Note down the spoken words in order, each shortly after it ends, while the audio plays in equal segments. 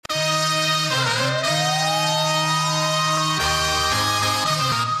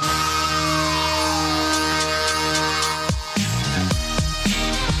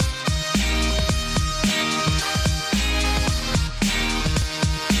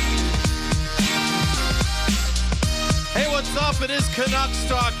It is Canucks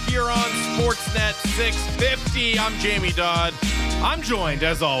Talk here on Sportsnet 650. I'm Jamie Dodd. I'm joined,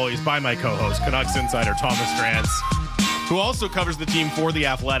 as always, by my co-host, Canucks insider Thomas Drance, who also covers the team for The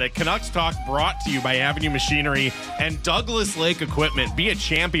Athletic. Canucks Talk brought to you by Avenue Machinery and Douglas Lake Equipment. Be a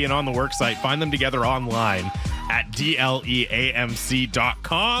champion on the worksite. Find them together online at dleamc.com.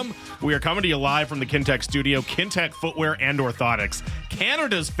 We are coming to you live from the Kintec studio. Kintec Footwear and Orthotics,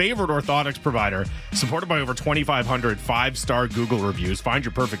 Canada's favorite orthotics provider, supported by over 2,500 five-star Google reviews. Find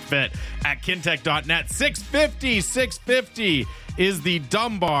your perfect fit at kintec.net. 650 is the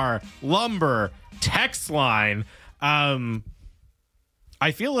Dunbar Lumber text line. I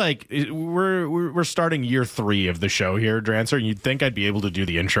feel like we're starting year 3 of the show here, Drancer, and you'd think I'd be able to do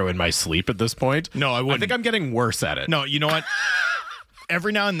the intro in my sleep at this point. No, I wouldn't. I think I'm getting worse at it. No, you know what?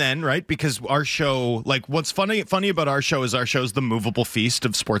 Every now and then, right? Because our show, like, what's funny about our show is the movable feast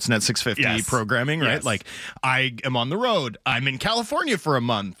of Sportsnet 650 programming, right? Yes. Like, I am on the road. I'm in California for a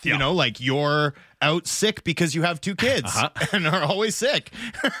month. You know, like, you're out sick because you have 2 kids and are always sick.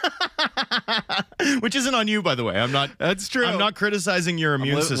 Which isn't on you, by the way. That's true. I'm not criticizing your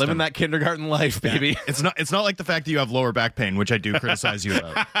immune system. Living that kindergarten life, baby. Yeah. It's not like the fact that you have lower back pain, which I do criticize you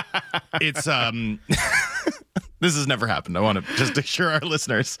about. It's this has never happened. I want to just assure our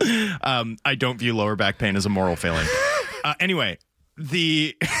listeners, I don't view lower back pain as a moral failing. Anyway,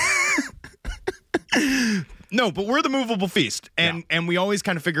 no, but we're the movable feast, and we always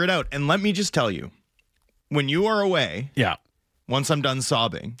kind of figure it out. And let me just tell you, when you are away, once I'm done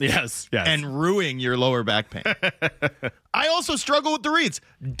sobbing, yes, and ruining your lower back pain, I also struggle with the reads.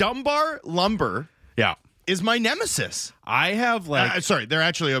 Dunbar Lumber, is my nemesis. I have sorry, they're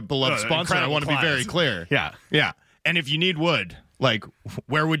actually a beloved sponsor. I want to be very clear. Yeah. And if you need wood, like,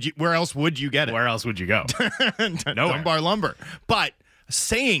 where else would you get it? Where else would you go? Dunbar Lumber. But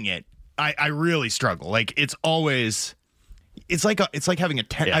saying it, I really struggle. Like, it's always, it's like having a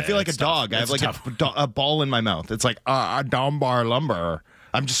I feel like a dog. I have like a ball in my mouth. It's like Dunbar Lumber.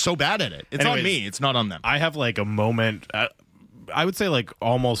 I'm just so bad at it. It's on me. It's not on them. I have like a moment. I would say, like,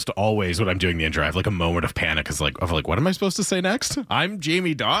 almost always when I'm doing the intro, I have like a moment of panic. It's like, what am I supposed to say next? I'm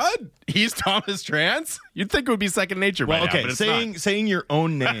Jamie Dodd. He's Thomas Trance. You'd think it would be second nature. Well, by now, but it's saying your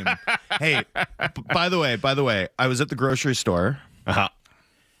own name. Hey, by the way, I was at the grocery store,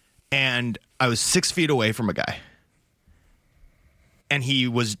 and I was 6 feet away from a guy, and he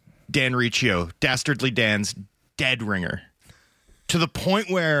was Dan Riccio, Dastardly Dan's dead ringer, to the point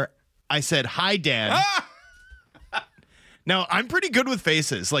where I said, "Hi, Dan." Now, I'm pretty good with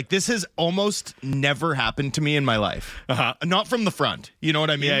faces. Like, this has almost never happened to me in my life. Not from the front. You know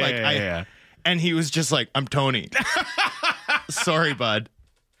what I mean? Yeah. And he was just like, "I'm Tony." Sorry, bud.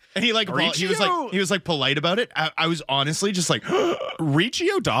 And he was like polite about it. I was honestly just like,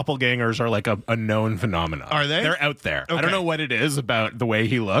 Riccio doppelgangers are like a known phenomenon. Are they? They're out there. Okay. I don't know what it is about the way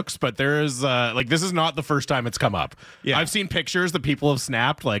he looks, but there is this is not the first time it's come up. Yeah. I've seen pictures that people have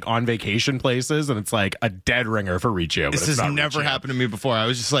snapped like on vacation places, and it's like a dead ringer for Riccio. This has never happened to me before. I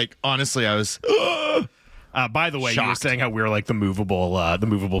was just like, honestly, I was. By the way, shocked. You were saying how we were like the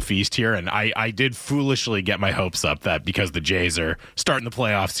movable feast here, and I did foolishly get my hopes up that because the Jays are starting the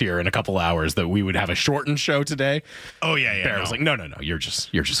playoffs here in a couple hours, that we would have a shortened show today. Oh yeah. Bear was like, no, you're just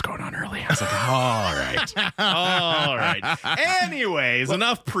going on early. I was like, all right. Anyways,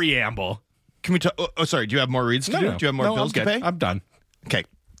 enough preamble. Can we talk? Oh, sorry. Do you have more reads to do? Do you have more bills to pay? I'm done. Okay,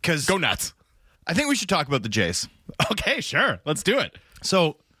 because go nuts. I think we should talk about the Jays. Okay, sure. Let's do it.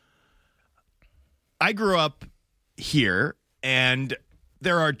 So, I grew up here, and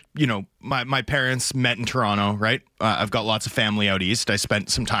there are, my parents met in Toronto, right? I've got lots of family out east. I spent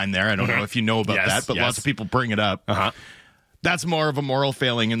some time there. I don't know if you know about that, but lots of people bring it up. That's more of a moral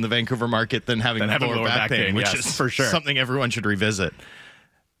failing in the Vancouver market than having lower back pain, which is for sure something everyone should revisit.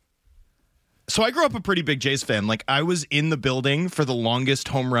 So I grew up a pretty big Jays fan. Like, I was in the building for the longest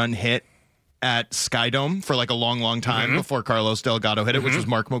home run hit at Skydome for like a long time before Carlos Delgado hit it, which was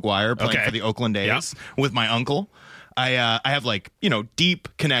Mark McGuire playing for the Oakland A's with my uncle. I have like, deep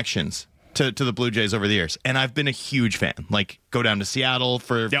connections to the Blue Jays over the years, and I've been a huge fan. Like, go down to Seattle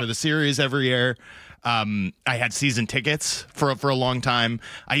for the series every year. I had season tickets for a long time.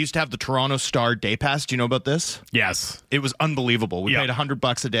 I used to have the Toronto Star Day Pass. Do you know about this? Yes. It was unbelievable. We paid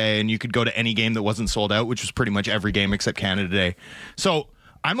 $100 a day, and you could go to any game that wasn't sold out, which was pretty much every game except Canada Day. So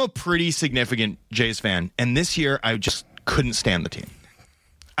I'm a pretty significant Jays fan, and this year I just couldn't stand the team.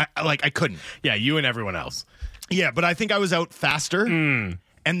 I couldn't. Yeah, you and everyone else. Yeah, but I think I was out faster, and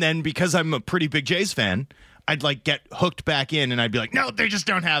then because I'm a pretty big Jays fan, I'd like get hooked back in, and I'd be like, no, they just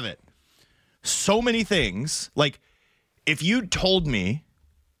don't have it. So many things. Like, if you told me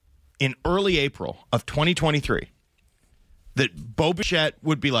in early April of 2023 that Bo Bichette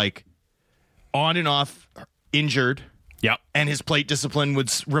would be like on and off injured. Yep. And his plate discipline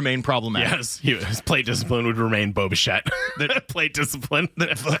would remain problematic. Yes, his plate discipline would remain Bo Bichette. That plate discipline.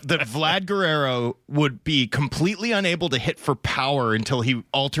 That Vlad Guerrero would be completely unable to hit for power until he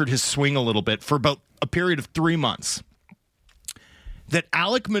altered his swing a little bit for about a period of 3 months. That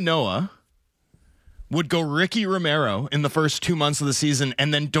Alek Manoah would go Ricky Romero in the first 2 months of the season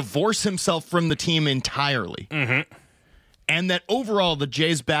and then divorce himself from the team entirely. Mm-hmm. And that overall the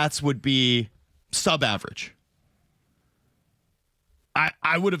Jays' bats would be sub-average.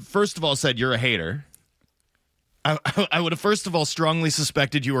 I would have first of all said you're a hater. I would have first of all strongly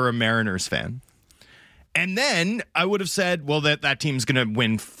suspected you were a Mariners fan. And then I would have said, well, that team's going to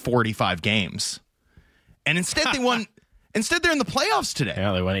win 45 games. And instead they won. Instead they're in the playoffs today.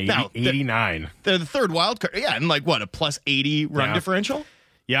 Yeah, they won 89. They're the third wild card. Yeah, and like what, a plus 80 run differential?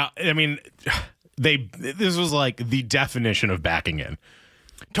 Yeah, I mean, this was like the definition of backing in.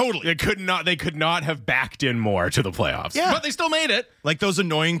 Totally. They could not have backed in more to the playoffs. Yeah. But they still made it. Like those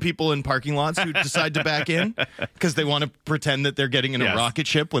annoying people in parking lots who decide to back in because they want to pretend that they're getting in a rocket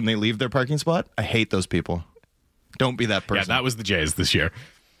ship when they leave their parking spot. I hate those people. Don't be that person. Yeah, that was the Jays this year.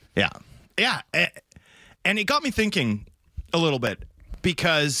 Yeah. Yeah. And it got me thinking a little bit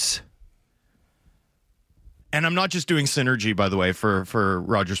because, and I'm not just doing synergy, by the way, for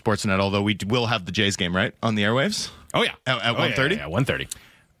Rogers Sportsnet, although we will have the Jays game, right? On the airwaves? Oh, yeah. At 1:30? Yeah, 1:30.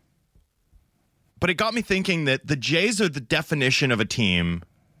 But it got me thinking that the Jays are the definition of a team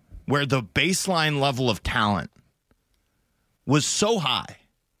where the baseline level of talent was so high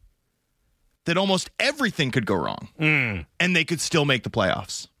that almost everything could go wrong and they could still make the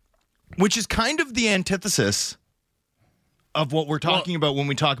playoffs, which is kind of the antithesis of what we're talking about when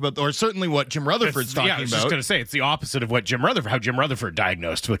we talk about, or certainly what Jim Rutherford's talking about. I was just going to say, it's the opposite of what how Jim Rutherford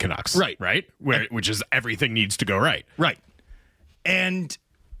diagnosed the Canucks. Right? Which is everything needs to go right. Right. And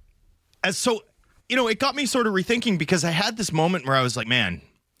so, it got me sort of rethinking because I had this moment where I was like, man,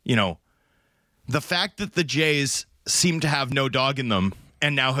 the fact that the Jays seem to have no dog in them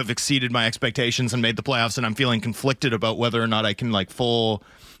and now have exceeded my expectations and made the playoffs, and I'm feeling conflicted about whether or not I can full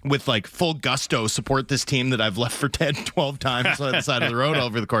gusto support this team that I've left for 10, 12 times on the side of the road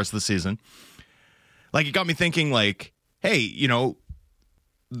over the course of the season. It got me thinking hey,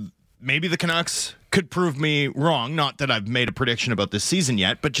 maybe the Canucks could prove me wrong. Not that I've made a prediction about this season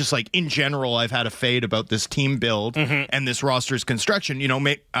yet, but just in general, I've had a fade about this team build and this roster's construction.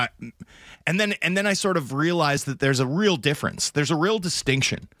 And then I sort of realized that there's a real difference. There's a real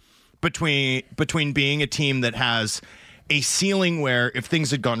distinction between being a team that has a ceiling where if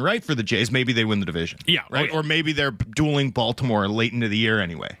things had gone right for the Jays, maybe they win the division. Yeah. Right. Oh, yeah. Or maybe they're dueling Baltimore late into the year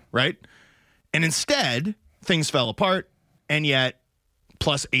anyway. Right. And instead, things fell apart, and yet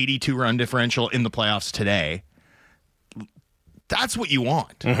plus 82 run differential in the playoffs today. That's what you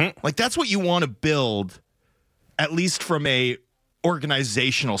want. That's what you want to build, at least from a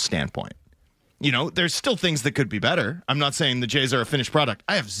organizational standpoint. There's still things that could be better. I'm not saying the Jays are a finished product.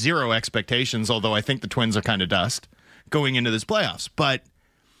 I have zero expectations, although I think the Twins are kind of dust going into this playoffs. But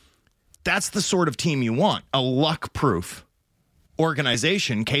that's the sort of team you want, a luck-proof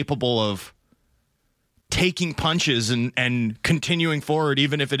organization capable of taking punches and continuing forward,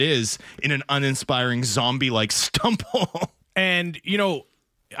 even if it is in an uninspiring zombie-like stumble. And,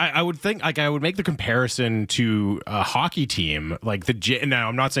 I would think, I would make the comparison to a hockey team, now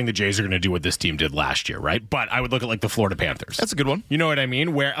I'm not saying the Jays are going to do what this team did last year, right? But I would look at the Florida Panthers. That's a good one. You know what I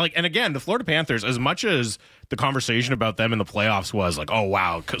mean? Where, and again, the Florida Panthers, as much as the conversation about them in the playoffs was oh,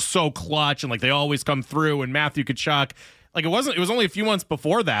 wow, so clutch, and they always come through, and Matthew Tkachuk, it was only a few months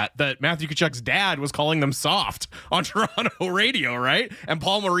before that Matthew Tkachuk's dad was calling them soft on Toronto radio, right? And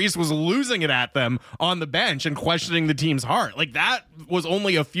Paul Maurice was losing it at them on the bench and questioning the team's heart. That was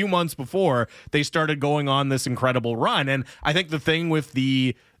only a few months before they started going on this incredible run. And I think the thing with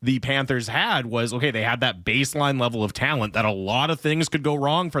the Panthers had was, okay, they had that baseline level of talent that a lot of things could go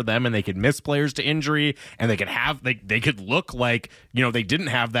wrong for them, and they could miss players to injury, and they could look like, they didn't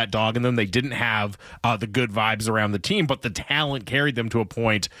have that dog in them. They didn't have the good vibes around the team, but the talent carried them to a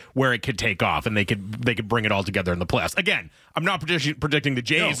point where it could take off, and they could bring it all together in the playoffs. Again, I'm not predicting the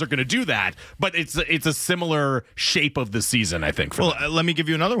Jays are going to do that, but it's a similar shape of the season, I think. Let me give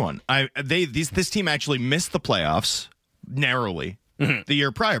you another one. This team actually missed the playoffs narrowly the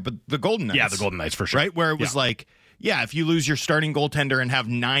year prior, but the Golden Knights. Yeah, the Golden Knights for sure. Right? Where it was if you lose your starting goaltender and have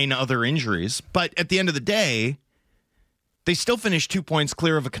 9 other injuries, but at the end of the day, they still finished 2 points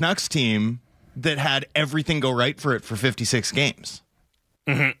clear of a Canucks team that had everything go right for it for 56 games.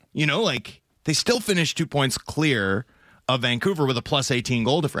 They still finished 2 points clear of Vancouver with a plus 18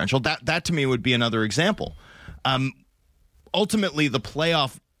 goal differential. That to me would be another example. ultimately the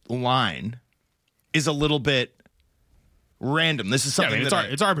playoff line is a little bit random. This is something it's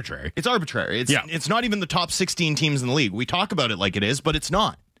arbitrary. It's arbitrary. It's not even the top 16 teams in the league. We talk about it like it is, but it's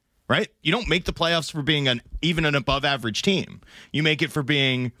not, right? You don't make the playoffs for being even an above average team. You make it for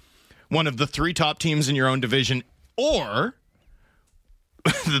being one of the 3 top teams in your own division, or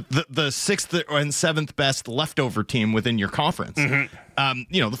the 6th and 7th best leftover team within your conference.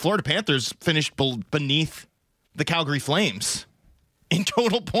 The Florida Panthers finished beneath the Calgary Flames in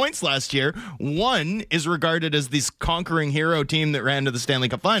total points last year. One is regarded as this conquering hero team that ran to the Stanley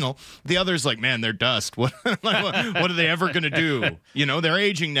Cup final. The other's like, man, they're dust. What are they ever going to do? They're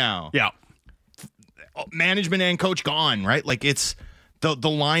aging now. Yeah. Management and coach gone, right? Like, it's the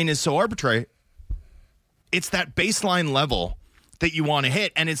line is so arbitrary. It's that baseline level that you want to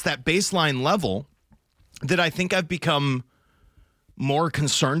hit, and it's that baseline level that I think I've become more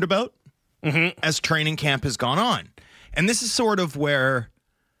concerned about as training camp has gone on. And this is sort of where,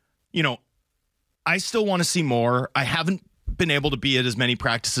 I still want to see more. I haven't been able to be at as many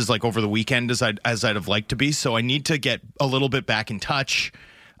practices like over the weekend as I'd have liked to be, so I need to get a little bit back in touch.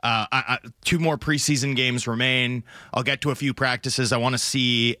 2 more preseason games remain. I'll get to a few practices. I want to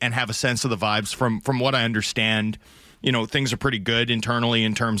see and have a sense of the vibes. From what I understand, things are pretty good internally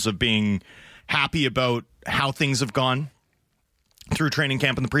in terms of being happy about how things have gone through training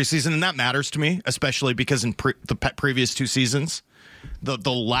camp in the preseason, and that matters to me, especially because in the previous 2 seasons,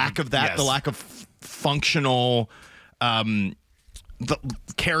 the lack of that, the lack of functional the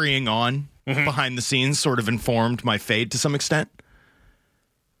carrying on behind the scenes sort of informed my fade to some extent.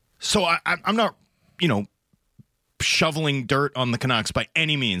 So I'm not, shoveling dirt on the Canucks by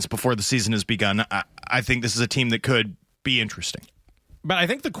any means before the season has begun. I think this is a team that could be interesting. But I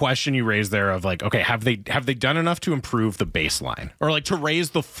think the question you raised there of like, okay, have they done enough to improve the baseline or like to raise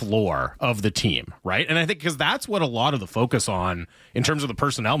the floor of the team, right? And I think because that's what a lot of the focus on in terms of the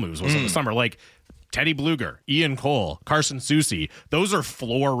personnel moves was in the summer. Like Teddy Bluger, Ian Cole, Carson Soucy, those are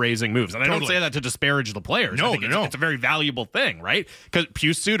floor-raising moves. And I don't say that to disparage the players. No, it's a very valuable thing, right? Because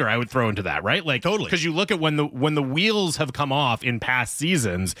Pius Suter, I would throw into that, right? Like, totally. Because you look at when the wheels have come off in past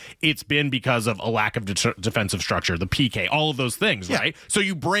seasons, it's been because of a lack of defensive structure, the PK, all of those things, right? So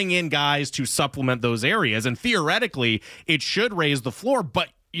you bring in guys to supplement those areas, and theoretically, it should raise the floor, but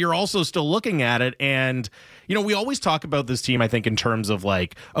you're also still looking at it, and we always talk about this team, I think, in terms of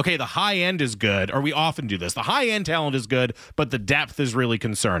like, okay, the high end is good, or we often do this. The high end talent is good, but the depth is really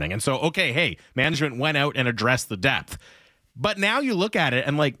concerning. And so, okay, hey, management went out and addressed the depth. But now you look at it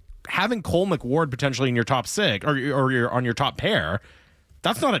and like having Cole McWard potentially in your top 6 or you're on your top pair,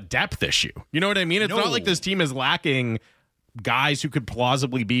 that's not a depth issue. You know what I mean? It's not like this team is lacking guys who could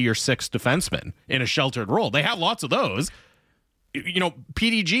plausibly be your 6th defenseman in a sheltered role. They have lots of those.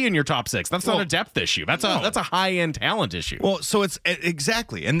 PDG in your top 6. That's not a depth issue. That's a high end talent issue. Well, so it's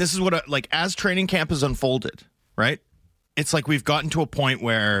exactly, and this is what as training camp has unfolded, right? It's like we've gotten to a point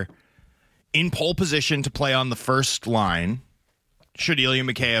where, in pole position to play on the first line, should Ilya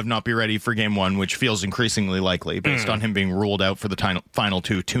Mikheyev not be ready for game 1, which feels increasingly likely based on him being ruled out for the final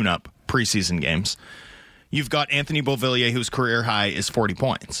 2 tune-up preseason games. You've got Anthony Beauvillier, whose career high is 40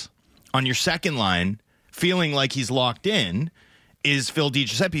 points. On your second line, feeling like he's locked in, is Phil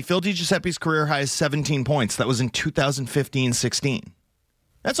DiGiuseppe. Phil DiGiuseppe's career high is 17 points. That was in 2015-16.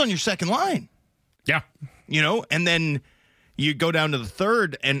 That's on your second line. Yeah. And then you go down to the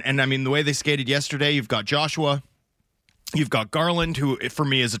third, and I mean, the way they skated yesterday, you've got Joshua, you've got Garland, who for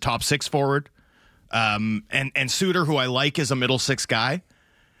me is a top 6 forward, and Suter, who I like as a middle 6 guy.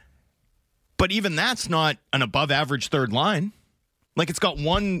 But even that's not an above average third line. Like, it's got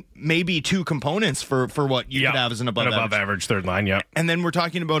 1, maybe 2 components for what you could have as an above average third line, yeah. And then we're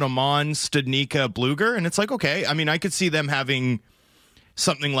talking about Amon, Studnicka, Bluger, and it's like, okay, I mean, I could see them having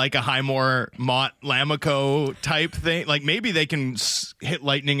something like a Highmore, Mott, Lamico type thing. Like, maybe they can hit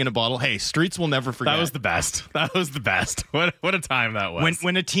lightning in a bottle. Hey, Streets will never forget. That was the best. What a time that was.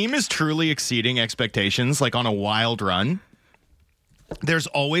 When a team is truly exceeding expectations, like on a wild run, there's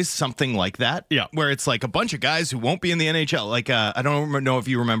always something like that, where it's like a bunch of guys who won't be in the NHL. Like, I don't know if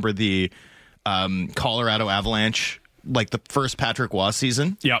you remember the Colorado Avalanche, like the first Patrick Waugh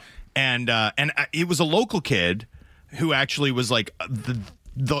season. Yep. And it was a local kid who actually was like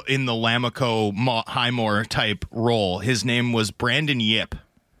in the Lamico Highmore type role. His name was Brandon Yip.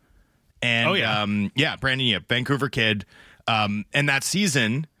 And Brandon Yip, Vancouver kid. And that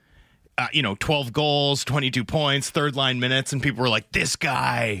season, 12 goals, 22 points, third line minutes, and people were like, this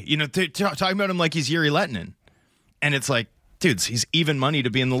guy, talking about him like he's Yuri Lettinen. And it's like, dudes, he's even money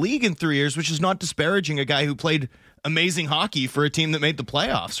to be in the league in 3 years, which is not disparaging a guy who played amazing hockey for a team that made the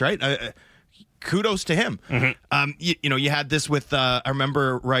playoffs, right? kudos to him. You had this with, I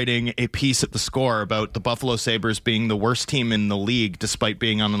remember writing a piece at The Score about the Buffalo Sabres being the worst team in the league, despite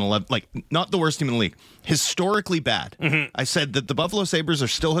being on an 11, like not the worst team in the league, historically bad. I said that the Buffalo Sabres are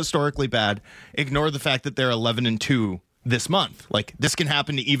still historically bad. Ignore the fact that they're 11-2 this month. Like, this can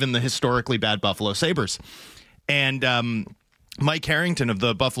happen to even the historically bad Buffalo Sabres. And, Mike Harrington of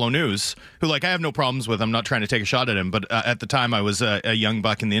the Buffalo News, who, like, I have no problems with. I'm not trying to take a shot at him, but at the time I was a young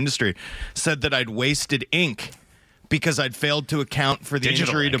buck in the industry, said that I'd wasted ink because I'd failed to account for the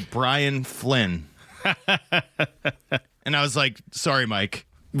injury to Brian Flynn. And I was like, sorry, Mike.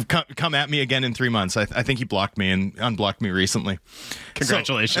 Come at me again in 3 months. I think he blocked me and unblocked me recently.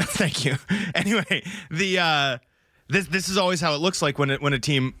 Congratulations. So, thank you. Anyway, This is always how it looks like when a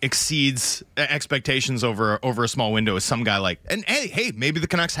team exceeds expectations over a small window. Is some guy like, and hey, maybe the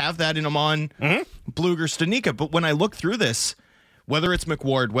Canucks have that in Amon, Bluger, Studnicka. But when I look through this, whether it's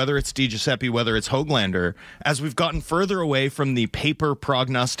McWard, whether it's DiGiuseppe, whether it's Höglander, as we've gotten further away from the paper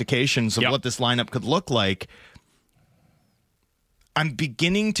prognostications of what this lineup could look like, I'm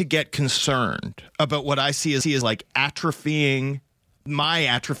beginning to get concerned about what I see as like atrophying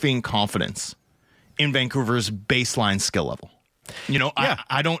confidence in Vancouver's baseline skill level.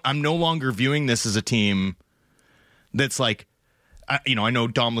 I'm no longer viewing this as a team that's like, I know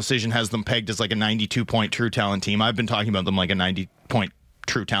Dom Lucian has them pegged as like a 92-point true talent team. I've been talking about them like a 90-point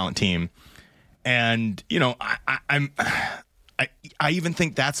true talent team. And, I even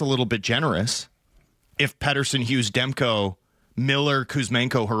think that's a little bit generous if Pettersson, Hughes, Demko, Miller,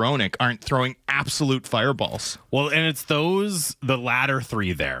 Kuzmenko, Hronek aren't throwing absolute fireballs. Well, and it's the latter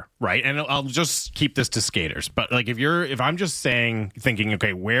three there, right? And I'll just keep this to skaters. But like if I'm just thinking,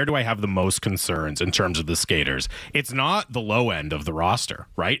 okay, where do I have the most concerns in terms of the skaters? It's not the low end of the roster,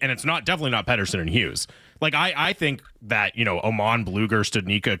 right? And it's definitely not Pettersson and Hughes. Like I think that, Amon, Bluger,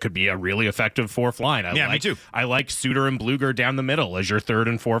 Studnicka could be a really effective fourth line. Me too. I like Suter and Bluger down the middle as your third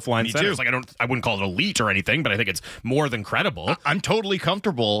and fourth line centers. Like I wouldn't call it elite or anything, but I think it's more than credible. I'm totally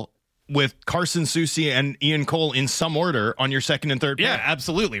comfortable with Carson Soucy and Ian Cole in some order on your second and third pair. Yeah,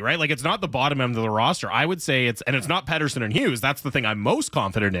 absolutely, right? Like, it's not the bottom end of the roster. I would say it's not Pettersson and Hughes. That's the thing I'm most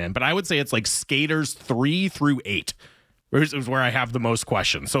confident in, but I would say it's like skaters 3 through 8. Is where I have the most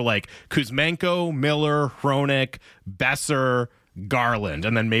questions. So like Kuzmenko, Miller, Hronek, Besser, Garland,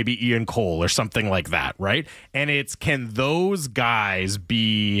 and then maybe Ian Cole or something like that, right? And it's, can those guys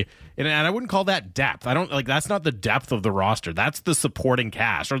be, and I wouldn't call that depth. I don't like, that's not the depth of the roster. That's the supporting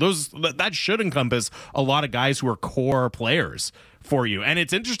cast, or that should encompass a lot of guys who are core players for you. And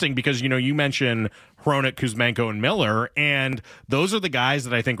it's interesting because, you mentioned Hronek, Kuzmenko, and Miller, and those are the guys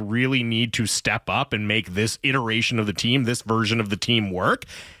that I think really need to step up and make this iteration of the team, this version of the team work.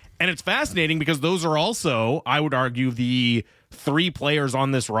 And it's fascinating because those are also, I would argue, the 3 players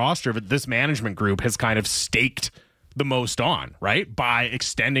on this roster that this management group has kind of staked the most on, right? By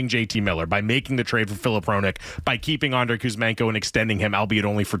extending JT Miller, by making the trade for Filip Hronek, by keeping Andrei Kuzmenko and extending him, albeit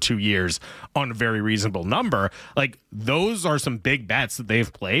only for 2 years, on a very reasonable number. Like, those are some big bets that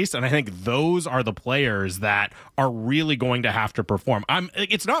they've placed, and I think those are the players that are really going to have to perform.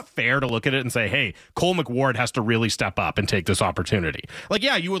 It's not fair to look at it and say, hey, Cole McWard has to really step up and take this opportunity. Like,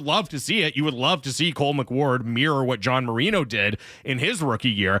 yeah, you would love to see it. You would love to see Cole McWard mirror what John Marino did in his rookie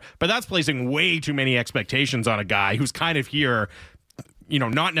year, but that's placing way too many expectations on a guy who's kind of here,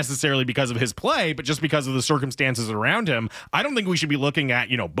 not necessarily because of his play, but just because of the circumstances around him. I don't think we should be looking at,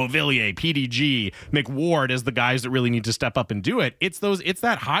 Beauvillier, PDG, McWard as the guys that really need to step up and do it. It's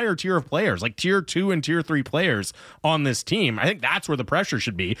that higher tier of players, like tier 2 and tier 3 players on this team. I think that's where the pressure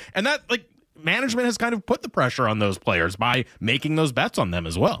should be. And that, like, management has kind of put the pressure on those players by making those bets on them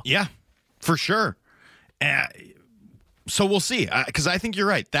as well. Yeah, for sure. So we'll see, because I think you're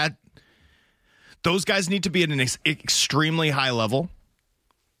right. That those guys need to be at an extremely high level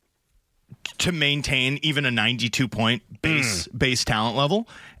to maintain even a 92-point base talent level.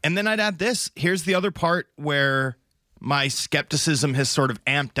 And then I'd add this. Here's the other part where my skepticism has sort of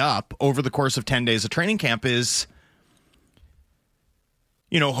amped up over the course of 10 days of training camp is,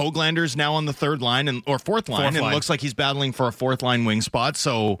 Höglander's now on the third line or fourth line, and it looks like he's battling for a fourth line wing spot.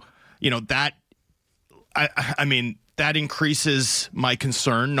 So, that, I mean, that increases my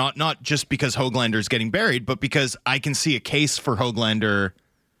concern, not just because Höglander's getting buried, but because I can see a case for Höglander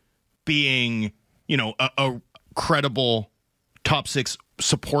being, a credible top 6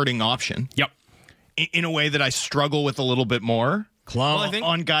 supporting option. Yep. In a way that I struggle with a little bit more.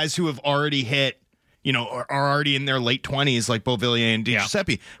 On guys who have already hit, are already in their late 20s, like Beauvillier and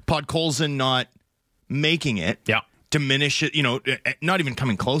DiGiuseppe. Podkolzin not making it. Yeah. diminish it, not even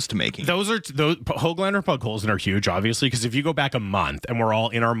coming close to making those Höglander, Podkolzin are huge, obviously, because if you go back a month and we're all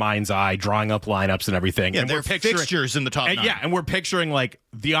in our mind's eye drawing up lineups and everything, yeah, and they're fixtures in the top 9. Yeah, and we're picturing like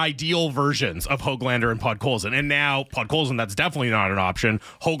the ideal versions of Höglander and Podkolzin, and now Podkolzin, that's definitely not an option.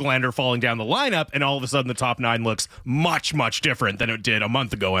 Höglander falling down the lineup, and all of a sudden the top 9 looks much, much different than it did a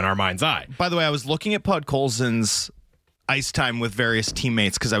month ago in our mind's eye. By the way, I was looking at Podkolzin's ice time with various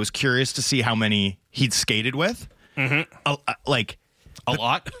teammates because I was curious to see how many he'd skated with. Mm-hmm. A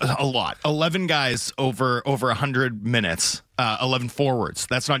lot. 11 guys over 100 minutes. 11 forwards.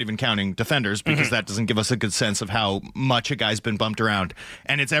 That's not even counting defenders because that doesn't give us a good sense of how much a guy's been bumped around.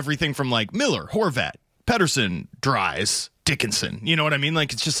 And it's everything from like Miller, Horvat, Pettersson, Dries, Dickinson. You know what I mean?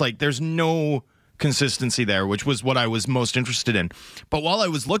 Like, it's just like there's no consistency there, which was what I was most interested in. But while I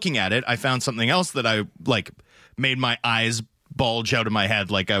was looking at it, I found something else that I like made my eyes bulge out of my head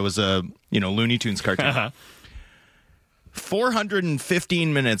like I was a Looney Tunes cartoon.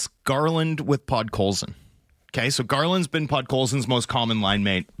 415 minutes Garland with Podkolzin. Okay, so Garland's been Podkolzin's most common line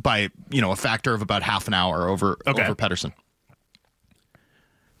mate by a factor of about half an hour over Pettersson.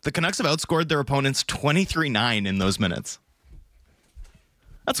 The Canucks have outscored their opponents 23-9 in those minutes.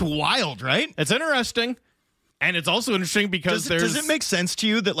 That's wild, right? It's interesting. And it's also interesting because does it make sense to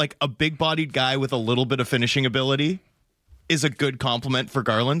you that like a big-bodied guy with a little bit of finishing ability is a good compliment for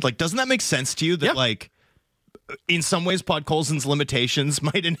Garland? Like, doesn't that make sense to you that like in some ways Podkolzin's limitations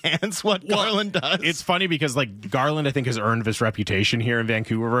might enhance what Garland does? It's funny because like Garland, I think, has earned this reputation here in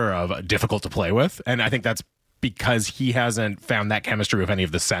Vancouver of difficult to play with. And I think that's because he hasn't found that chemistry with any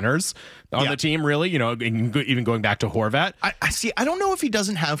of the centers on the team, really, even going back to Horvat. I see. I don't know if he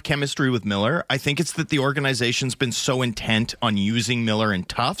doesn't have chemistry with Miller. I think it's that the organization's been so intent on using Miller in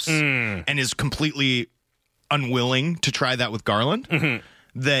toughs and is completely unwilling to try that with Garland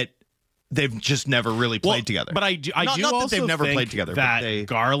that they've just never really played together. But I do not also that they've never think played together, that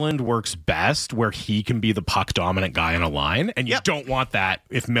Garland works best where he can be the puck dominant guy in a line, and you don't want that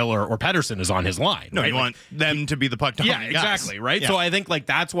if Miller or Pettersson is on his line. No, right? you want them to be the puck dominant guys. Exactly, right? Yeah. So I think like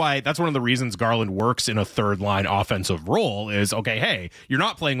that's one of the reasons Garland works in a third line offensive role is, okay, hey, you're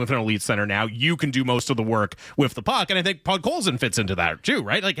not playing with an elite center now. You can do most of the work with the puck, and I think Podkolzin fits into that too,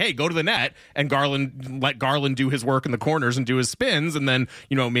 right? Like, hey, go to the net and let Garland do his work in the corners and do his spins, and then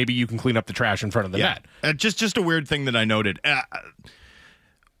maybe you can clean up the trash in front of the net. Just a weird thing that I noted.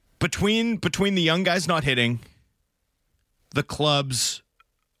 Between the young guys not hitting, the club's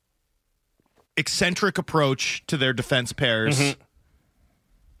eccentric approach to their defense pairs,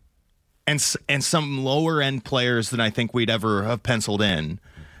 and some lower end players than I think we'd ever have penciled in,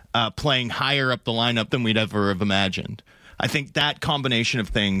 playing higher up the lineup than we'd ever have imagined. I think that combination of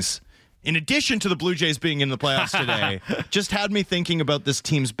things, in addition to the Blue Jays being in the playoffs today, just had me thinking about this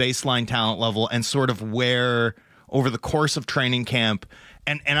team's baseline talent level and sort of where, over the course of training camp,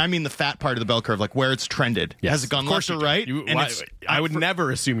 and I mean the fat part of the bell curve, like where it's trended. Yes, has it gone left or right? I would never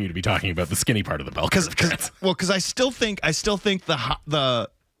assume you to be talking about the skinny part of the bell curve. Because I still think the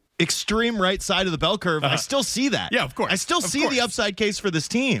extreme right side of the bell curve, I still see that. Yeah, of course. I still see the upside case for this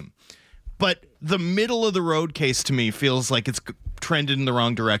team. But the middle of the road case to me feels like it's trended in the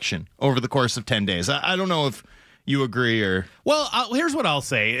wrong direction over the course of 10 days. I don't know if you agree or... Well, here's what I'll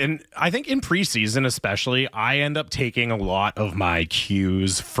say. And I think in preseason especially, I end up taking a lot of my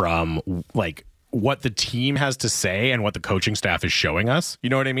cues from like what the team has to say and what the coaching staff is showing us. You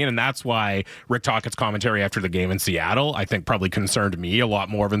know what I mean? And that's why Rick Tocchet's commentary after the game in Seattle, I think, probably concerned me a lot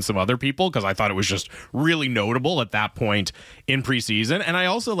more than some other people, because I thought it was just really notable at that point in preseason. And I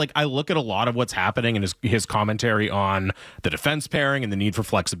also I look at a lot of what's happening in his commentary on the defense pairing and the need for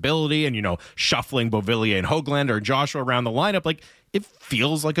flexibility and, shuffling Beauvillier and Höglander and Joshua around the lineup. Like, it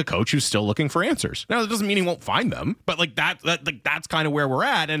feels like a coach who's still looking for answers. Now, that doesn't mean he won't find them, but that's kind of where we're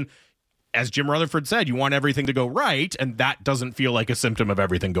at. And as Jim Rutherford said, you want everything to go right, and that doesn't feel like a symptom of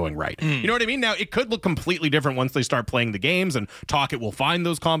everything going right. You know what I mean? Now, it could look completely different once they start playing the games, and Tocchet will find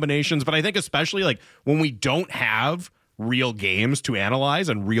those combinations, but I think especially when we don't have real games to analyze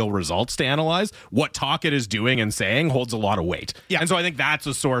and real results to analyze, what Tocchet is doing and saying holds a lot of weight. Yeah. And so I think that's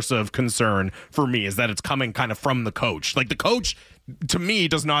a source of concern for me, is that it's coming kind of from the coach. Like, the coach, to me,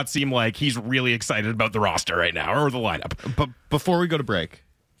 does not seem like he's really excited about the roster right now or the lineup. But before we go to break,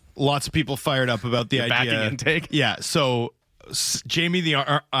 lots of people fired up about the idea. Backing intake. Yeah. So Jamie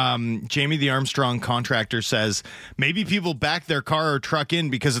the Armstrong contractor says maybe people back their car or truck in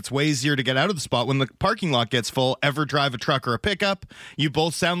because it's way easier to get out of the spot when the parking lot gets full. Ever drive a truck or a pickup? You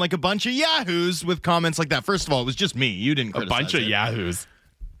both sound like a bunch of yahoos with comments like that. First of all, it was just me. You didn't criticize a bunch of yahoos.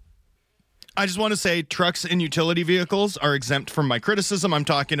 I just want to say trucks and utility vehicles are exempt from my criticism. I'm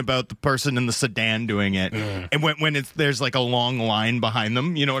talking about the person in the sedan doing it. And when there's like a long line behind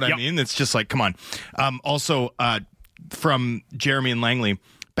them, you know what I mean? It's just like, come on. Also, from Jeremy and Langley,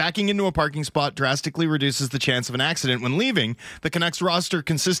 backing into a parking spot drastically reduces the chance of an accident when leaving. The Canucks roster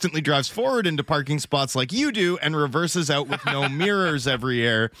consistently drives forward into parking spots like you do and reverses out with no mirrors every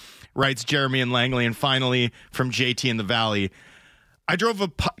year, writes Jeremy and Langley. And finally, from JT in the Valley, I drove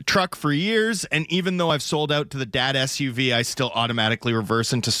a truck for years, and even though I've sold out to the dad SUV, I still automatically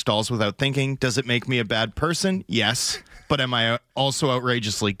reverse into stalls without thinking. Does it make me a bad person? Yes. But am I also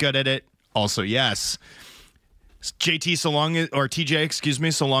outrageously good at it? Also, yes. JT, so long as, or TJ, excuse me,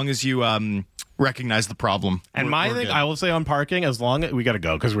 so long as you recognize the problem. And my thing, I will say on parking, as long as we got to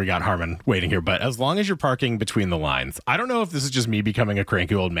go because we got Harmon waiting here, but as long as you're parking between the lines, I don't know if this is just me becoming a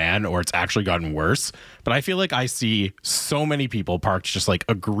cranky old man or it's actually gotten worse, but I feel like I see so many people parked just like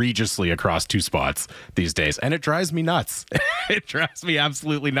egregiously across two spots these days, and it drives me nuts. It drives me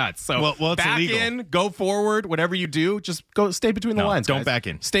absolutely nuts. So well, it's back illegal. in, go forward, whatever you do, just go stay between the lines. Don't guys. back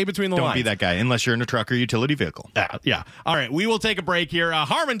in. Stay between the lines. Don't be that guy unless you're in a truck or utility vehicle. Yeah. All right, we will take a break here.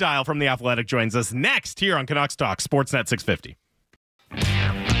 Harmon Dial from The Athletic joins us next here on Canucks Talk, Sportsnet 650.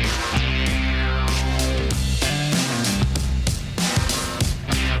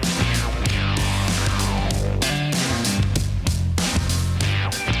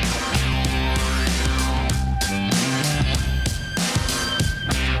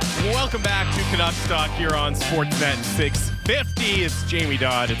 Welcome back to Canucks Talk here on Sportsnet 650. It's Jamie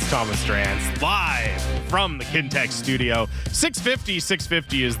Dodd. It's Thomas Strantz live from the Kintech studio.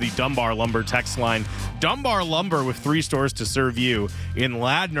 650 is the Dunbar Lumber text line. Dunbar Lumber with 3 stores to serve you in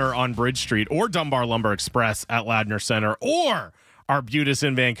Ladner on Bridge Street, or Dunbar Lumber Express at Ladner Center, or Arbutus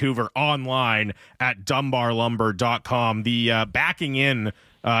in Vancouver online at dunbarlumber.com. The backing in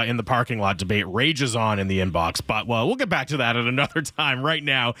the parking lot debate rages on in the inbox, but well, we'll get back to that at another time. Right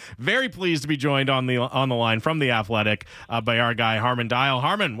now, very pleased to be joined on the line from The Athletic by our guy Harmon Dial.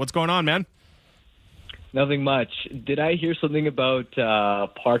 Harmon, what's going on, man? Nothing much. Did I hear something about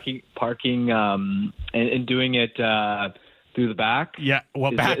parking, and doing it through the back? Yeah,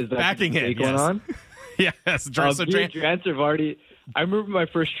 well, backing in. Going on? Yes. Drance have already. I remember my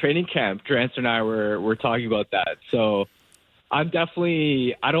first training camp. Drance and I were talking about that. So I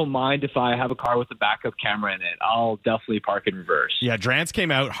don't mind if I have a car with a backup camera in it. I'll definitely park in reverse. Yeah, Drance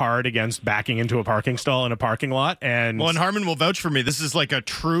came out hard against backing into a parking stall in a parking lot. And Harmon will vouch for me. This is like a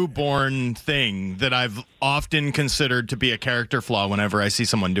true-born thing that I've often considered to be a character flaw whenever I see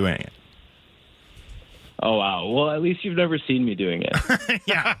someone doing it. Oh, wow. Well, at least you've never seen me doing it.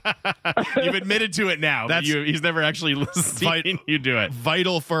 Yeah. You've admitted to it now. He's never actually seen you do it.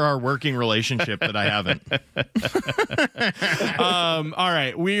 Vital for our working relationship that I haven't. All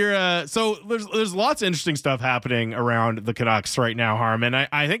right. We're so there's lots of interesting stuff happening around the Canucks right now, Harmon.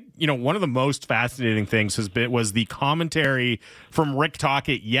 I think, one of the most fascinating things was the commentary from Rick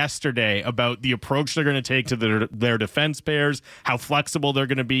Tocchet yesterday about the approach they're going to take to their defense pairs, how flexible they're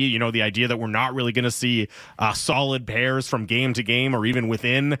going to be, the idea that we're not really going to see solid pairs from game to game or even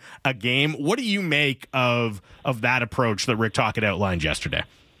within a game. What do you make of that approach that Rick Tocchet outlined yesterday?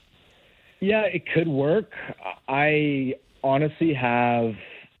 Yeah, it could work. I honestly have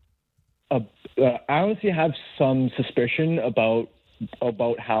some suspicion about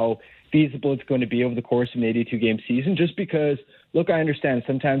how feasible it's going to be over the course of an 82-game season, just because, look, I understand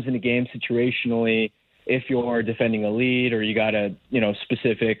sometimes in a game situationally, if you're defending a lead or you got a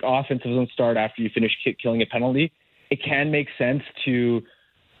specific offensive zone start after you finish killing a penalty, it can make sense to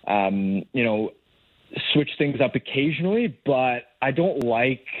switch things up occasionally. But I don't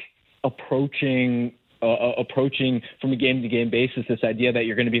like approaching from a game-to-game basis this idea that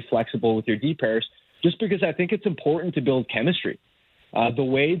you're going to be flexible with your D pairs, just because I think it's important to build chemistry. The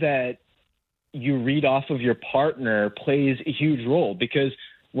way that you read off of your partner plays a huge role, because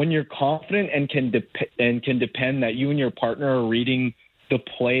when you're confident and can depend that you and your partner are reading the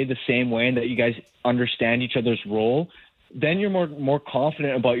play the same way and that you guys understand each other's role, then you're more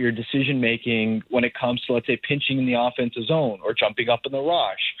confident about your decision making when it comes to, let's say, pinching in the offensive zone or jumping up in the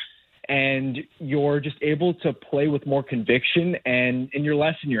rush. And you're just able to play with more conviction and you're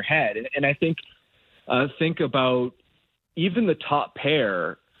less in your head. And I think about even the top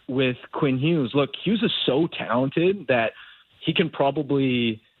pair with Quinn Hughes. Look, Hughes is so talented that he can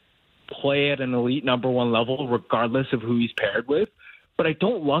probably play at an elite number one level regardless of who he's paired with. But I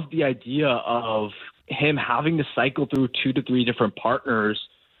don't love the idea of him having to cycle through 2 to 3 different partners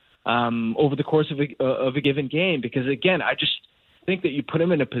over the course of a given game. Because, again, I just think that you put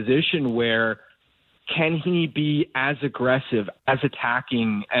him in a position where can he be as aggressive, as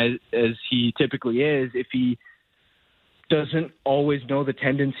attacking as he typically is if he doesn't always know the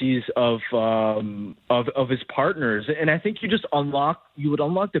tendencies of his partners? And I think you would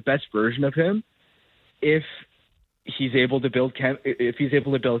unlock the best version of him if he's able to build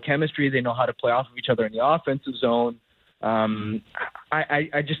chemistry. They know how to play off of each other in the offensive zone.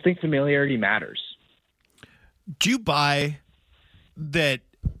 I just think familiarity matters. Do you buy that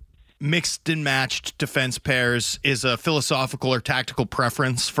mixed and matched defense pairs is a philosophical or tactical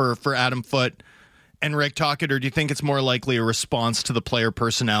preference for Adam Foote and Rick Tocchet, or do you think it's more likely a response to the player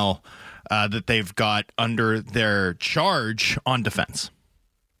personnel that they've got under their charge on defense?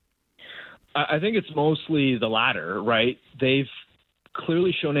 I think it's mostly the latter, right? They've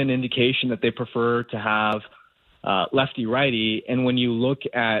clearly shown an indication that they prefer to have lefty-righty, and when you look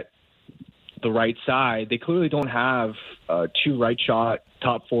at the right side, they clearly don't have two right-shot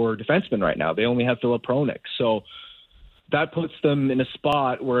top four defensemen right now. They only have Filip Hronek. So that puts them in a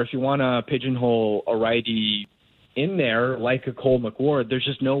spot where if you want to pigeonhole a righty in there, like a Cole McWard, there's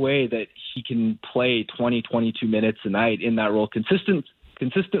just no way that he can play 20, 22 minutes a night in that role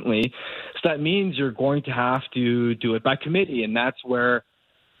consistently. So that means you're going to have to do it by committee. And that's where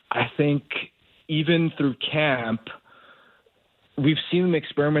I think even through camp, we've seen them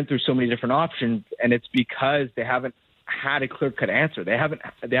experiment through so many different options, and it's because they haven't had a clear-cut answer. They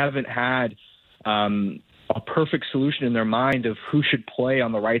haven't had a perfect solution in their mind of who should play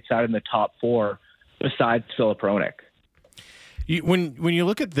on the right side in the top four besides Filip Hronek. When you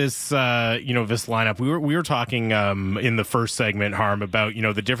look at this, this lineup, we were talking in the first segment, Harm, about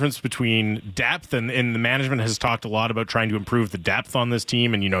the difference between depth and the management has talked a lot about trying to improve the depth on this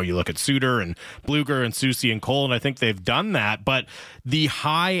team. And you look at Suter and Bluger and Soucy and Cole, and I think they've done that. But the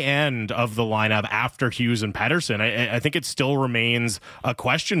high end of the lineup after Hughes and Pettersson, I think it still remains a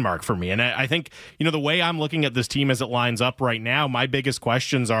question mark for me. And I think the way I'm looking at this team as it lines up right now, my biggest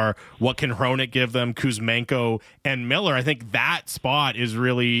questions are what can Hronek give them, Kuzmenko and Miller. I think that spot is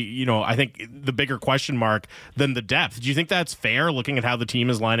really, I think the bigger question mark than the depth. Do you think that's fair looking at how the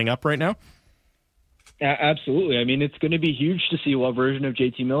team is lining up right now? Absolutely. I mean, it's going to be huge to see what version of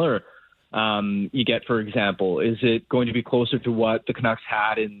JT Miller you get, for example. Is it going to be closer to what the Canucks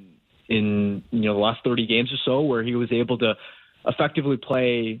had in the last 30 games or so, where he was able to effectively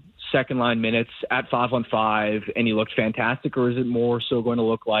play second line minutes at 5-on-5 and he looked fantastic? Or is it more so going to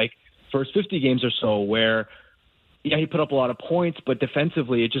look like first 50 games or so where he put up a lot of points, but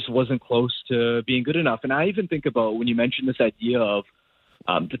defensively it just wasn't close to being good enough? And I even think about when you mentioned this idea of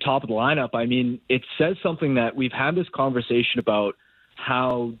the top of the lineup, I mean, it says something that we've had this conversation about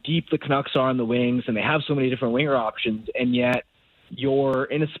how deep the Canucks are on the wings and they have so many different winger options, and yet you're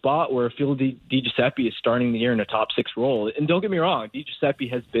in a spot where Phil DiGiuseppe is starting the year in a top six role. And don't get me wrong,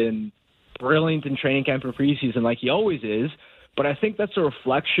 DiGiuseppe has been brilliant in training camp and preseason like he always is, but I think that's a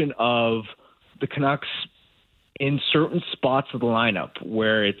reflection of the Canucks in certain spots of the lineup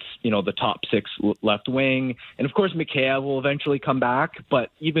where it's, the top six left wing. And of course, Mikheyev will eventually come back.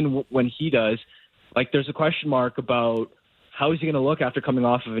 But even when he does, there's a question mark about how is he going to look after coming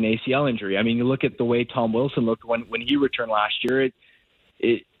off of an ACL injury? I mean, you look at the way Tom Wilson looked when he returned last year,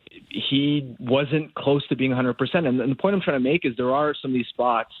 he wasn't close to being 100%. And the point I'm trying to make is there are some of these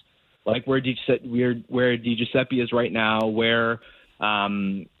spots like where DiGiuseppe is right now, where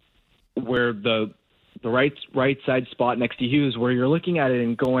the right side spot next to Hughes, where you're looking at it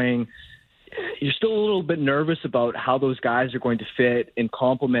and going, you're still a little bit nervous about how those guys are going to fit and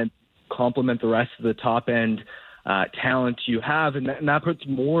complement the rest of the top end talent you have, and that puts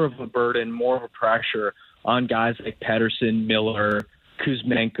more of a burden, more of a pressure on guys like Pettersson, Miller,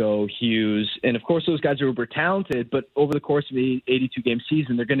 Kuzmenko, Hughes, and of course those guys are uber talented, but over the course of the 82-game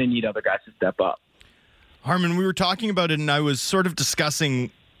season, they're going to need other guys to step up. Harman, we were talking about it, and I was sort of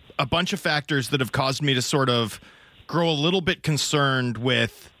discussing a bunch of factors that have caused me to sort of grow a little bit concerned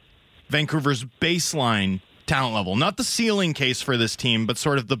with Vancouver's baseline talent level. Not the ceiling case for this team, but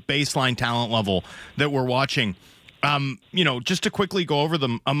sort of the baseline talent level that we're watching. Just to quickly go over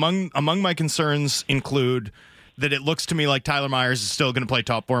them, among my concerns include that it looks to me like Tyler Myers is still going to play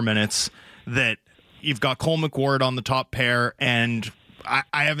top 4 minutes, that you've got Cole McWard on the top pair, and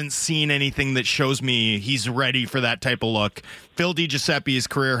I haven't seen anything that shows me he's ready for that type of look. Phil DiGiuseppe's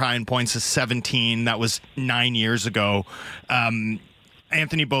career high in points is 17. That was 9 years ago.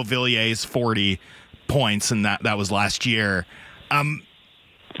 Anthony Beauvillier's 40 points, and that was last year. Do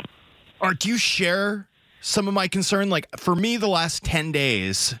you share some of my concern? For me, the last 10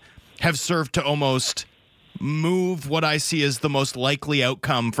 days have served to almost move what I see as the most likely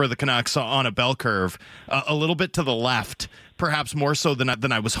outcome for the Canucks on a bell curve a little bit to the left, perhaps more so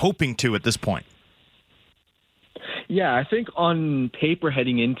than I was hoping to at this point. Yeah, I think on paper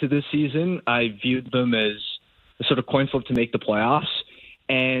heading into this season, I viewed them as a sort of coin flip to make the playoffs.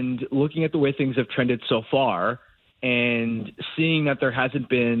 And looking at the way things have trended so far and seeing that there hasn't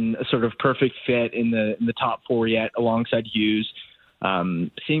been a sort of perfect fit in the top four yet alongside Hughes,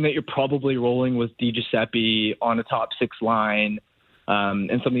 seeing that you're probably rolling with DiGiuseppe on a top six line,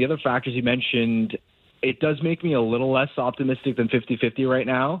 and some of the other factors you mentioned, it does make me a little less optimistic than 50-50 right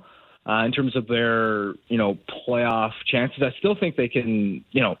now in terms of their, playoff chances. I still think they can,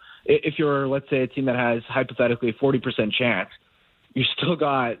 if you're, let's say, a team that has hypothetically a 40% chance, you still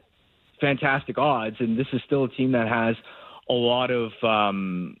got fantastic odds, and this is still a team that has a lot of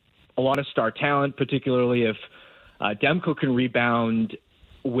star talent, particularly if Demko can rebound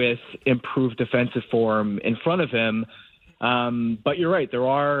with improved defensive form in front of him. But you're right, there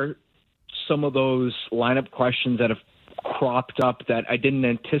are some of those lineup questions that have cropped up that I didn't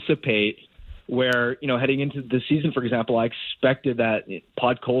anticipate, where, heading into the season, for example, I expected that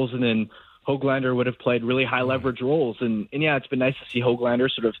Podkolzin and Höglander would have played really high leverage roles. And yeah, it's been nice to see Höglander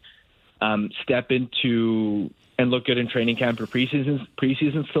sort of step into and look good in training camp or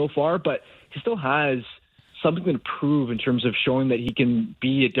preseason so far, but he still has something to prove in terms of showing that he can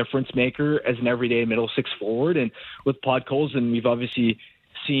be a difference maker as an everyday middle six forward. And with Podkolzin, we've obviously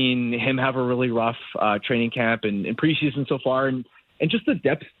seen him have a really rough training camp and preseason so far. And just the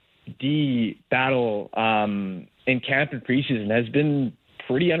depth D battle in camp and preseason has been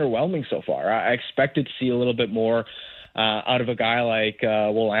pretty underwhelming so far. I expected to see a little bit more out of a guy like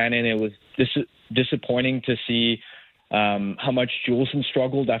Wolanin. It was disappointing to see how much Juleson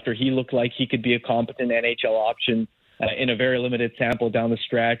struggled after he looked like he could be a competent NHL option in a very limited sample down the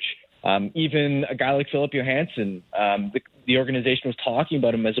stretch. Even a guy like Philip Johansson, the organization was talking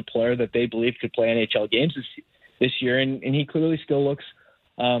about him as a player that they believe could play NHL games this year, and he clearly still looks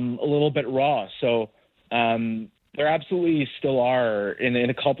a little bit raw. So there absolutely still are, in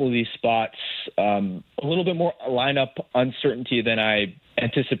a couple of these spots, a little bit more lineup uncertainty than I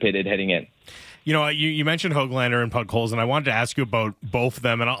anticipated heading in. You mentioned Höglander and Podkolzin. I wanted to ask you about both of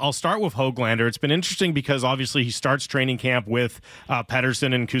them, and I'll start with Höglander. It's been interesting because obviously he starts training camp with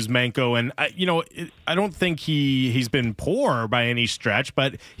Pettersson and Kuzmenko, and I don't think he's been poor by any stretch,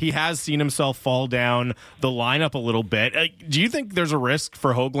 but he has seen himself fall down the lineup a little bit. Do you think there's a risk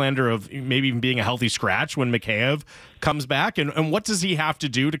for Höglander of maybe even being a healthy scratch when Mikheyev comes back, and what does he have to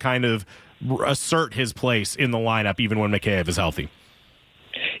do to kind of assert his place in the lineup even when Mikheyev is healthy?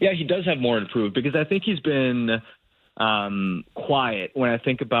 Yeah, he does have more to prove, because I think he's been quiet when I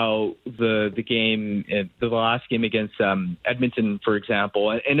think about the game, the last game against Edmonton, for example.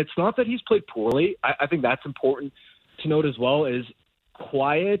 And it's not that he's played poorly. I think that's important to note as well, is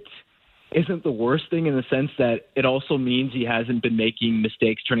quiet isn't the worst thing, in the sense that it also means he hasn't been making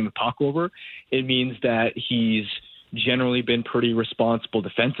mistakes turning the puck over. It means that he's generally been pretty responsible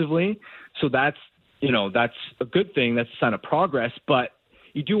defensively. So that's a good thing. That's a sign of progress. But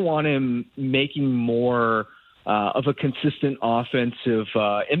you do want him making more of a consistent offensive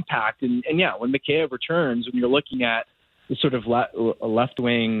impact. And yeah, when Mikheyev returns, when you're looking at the sort of left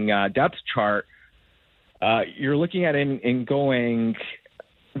wing depth chart, you're looking at him and going,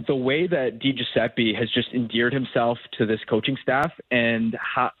 the way that DiGiuseppe has just endeared himself to this coaching staff, and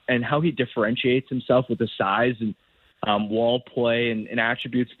how he differentiates himself with the size and wall play and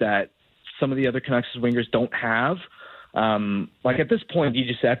attributes that some of the other Canucks wingers don't have. Like at this point,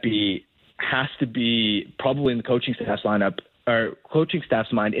 DiGiuseppe has to be probably in the coaching staff's lineup, or coaching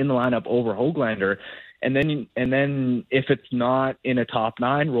staff's mind, in the lineup over Höglander. And then if it's not in a top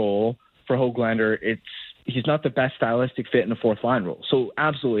nine role for Höglander, he's not the best stylistic fit in a fourth line role. So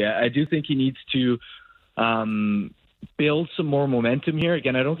absolutely, I do think he needs to build some more momentum here.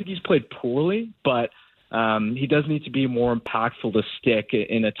 Again, I don't think he's played poorly, but he does need to be more impactful to stick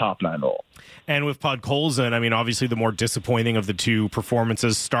in a top nine role. And with Podkolzin, I mean, obviously the more disappointing of the two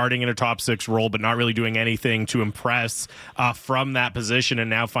performances, starting in a top six role, but not really doing anything to impress from that position, and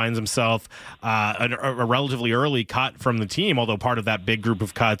now finds himself a relatively early cut from the team, although part of that big group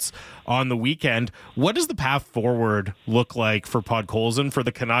of cuts on the weekend. What does the path forward look like for Podkolzin, for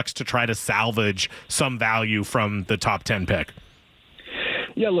the Canucks to try to salvage some value from the top 10 pick?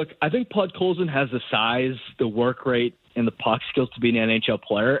 Yeah, look, I think Podkolzin has the size, the work rate, and the puck skills to be an NHL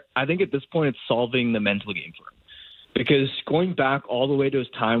player. I think at this point it's solving the mental game for him. Because going back all the way to his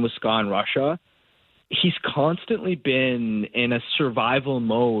time with SKA in Russia, he's constantly been in a survival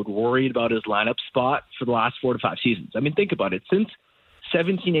mode, worried about his lineup spot for the last 4 to 5 seasons. I mean, think about it. Since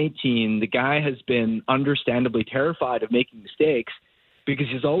 17-18, the guy has been understandably terrified of making mistakes, because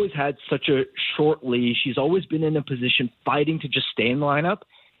he's always had such a short leash. He's always been in a position fighting to just stay in the lineup.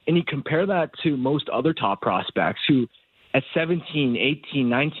 And you compare that to most other top prospects who at 17, 18,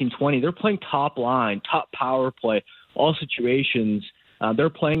 19, 20, they're playing top line, top power play, all situations. They're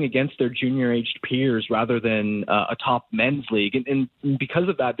playing against their junior-aged peers rather than a top men's league. And because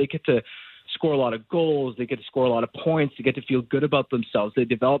of that, they get to score a lot of goals. They get to score a lot of points. They get to feel good about themselves. They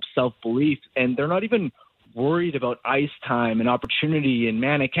develop self-belief, and they're not even worried about ice time and opportunity and,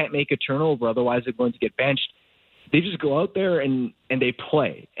 man, I can't make a turnover, otherwise they're going to get benched. They just go out there and they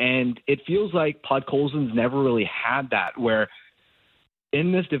play. And it feels like Podkolzin's never really had that, where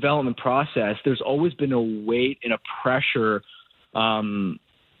in this development process, there's always been a weight and a pressure on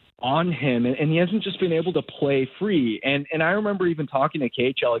him, and he hasn't just been able to play free. And I remember even talking to a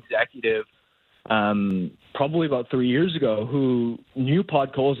KHL executive probably about 3 years ago who knew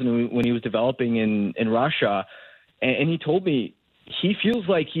Podkolzin when he was developing in Russia, and he told me he feels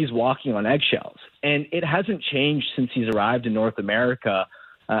like he's walking on eggshells. And it hasn't changed since he's arrived in North America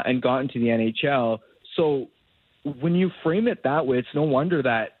and gotten to the NHL. So when you frame it that way, it's no wonder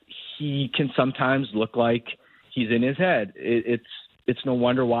that he can sometimes look like he's in his head. It's no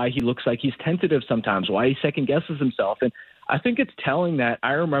wonder why he looks like he's tentative sometimes, why he second guesses himself. And I think it's telling that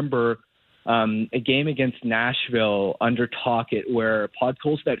I remember a game against Nashville under Tocchet where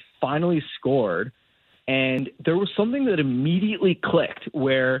Podkolzin had finally scored, and there was something that immediately clicked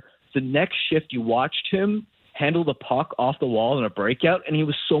where the next shift you watched him handle the puck off the wall in a breakout, and he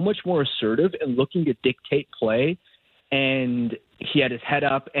was so much more assertive and looking to dictate play, and he had his head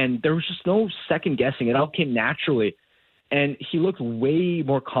up, and there was just no second guessing. It all came naturally, and he looked way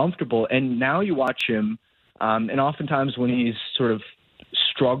more comfortable. And now you watch him, and oftentimes when he's sort of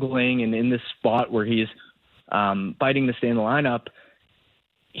struggling and in this spot where he's fighting to stay in the lineup,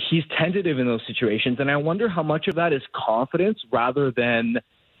 he's tentative in those situations. And I wonder how much of that is confidence rather than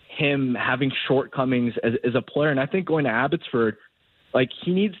him having shortcomings as a player. And I think going to Abbotsford, like,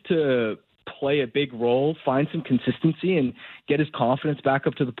 he needs to play a big role, find some consistency, and get his confidence back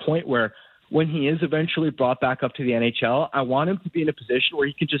up to the point where when he is eventually brought back up to the NHL, I want him to be in a position where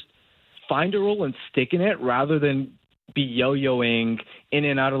he can just find a role and stick in it rather than be yo-yoing in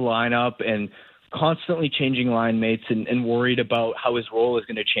and out of the lineup and constantly changing line mates and worried about how his role is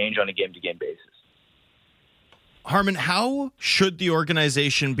going to change on a game-to-game basis. Harman, how should the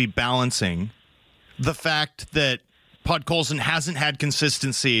organization be balancing the fact that Podkolzin hasn't had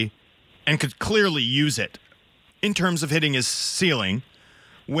consistency and could clearly use it in terms of hitting his ceiling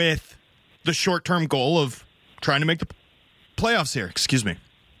with the short-term goal of trying to make the playoffs here? Excuse me.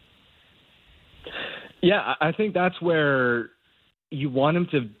 Yeah, I think that's where you want him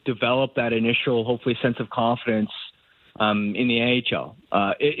to develop that initial, hopefully, sense of confidence in the AHL.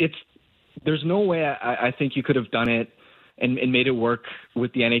 There's no way I think you could have done it and made it work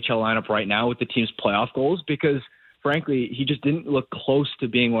with the NHL lineup right now with the team's playoff goals, because, frankly, he just didn't look close to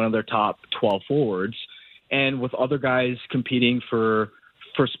being one of their top 12 forwards. And with other guys competing for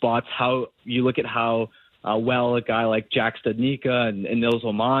spots, how you look at how well a guy like Jack Studnicka and Nils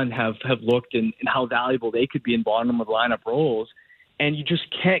Oman have looked and how valuable they could be in bottom of the lineup roles. And you just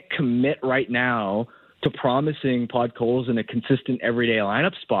can't commit right now to promising Podkolzin a consistent everyday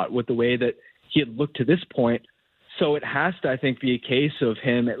lineup spot with the way that he had looked to this point. So it has to, I think, be a case of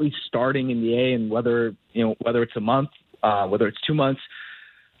him at least starting in the A, and whether it's a month, whether it's 2 months,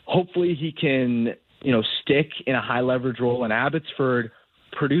 hopefully he can, stick in a high leverage role in Abbotsford,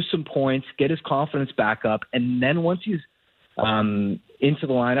 produce some points, get his confidence back up. And then once he's into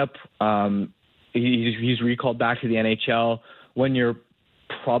the lineup, he's recalled back to the NHL when you're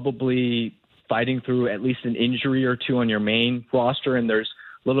probably fighting through at least an injury or two on your main roster and there's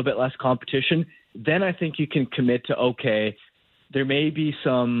a little bit less competition, then I think you can commit to, okay, there may be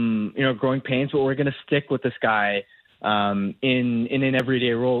some, growing pains, but we're going to stick with this guy in an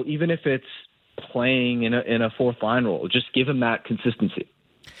everyday role, even if it's playing in a fourth line role. Just give him that consistency.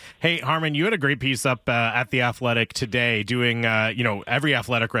 Hey, Harman, you had a great piece up at The Athletic today doing, every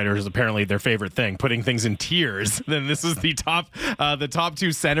athletic writer is apparently their favorite thing, putting things in tiers. Then this is the top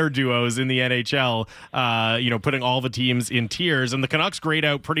two center duos in the NHL, putting all the teams in tiers. And the Canucks grade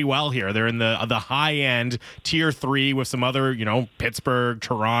out pretty well here. They're in the high end, tier 3 with some other, Pittsburgh,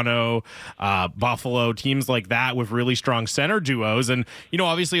 Toronto, Buffalo, teams like that with really strong center duos. And,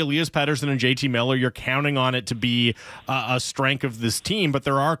 obviously Elias Pettersson and JT Miller, you're counting on it to be a strength of this team, but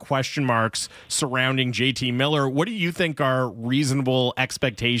there are question marks surrounding JT Miller. What do you think are reasonable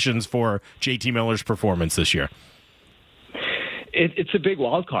expectations for JT Miller's performance this year? It's a big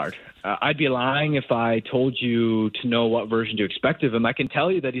wild card. I'd be lying if I told you to know what version to expect of him. I can tell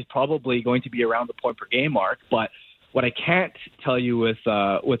you that he's probably going to be around the point per game mark, but what I can't tell you with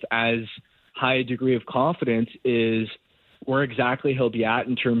as high a degree of confidence is where exactly he'll be at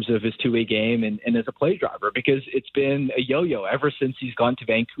in terms of his two-way game and as a play driver, because it's been a yo-yo ever since he's gone to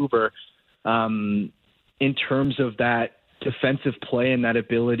Vancouver in terms of that defensive play and that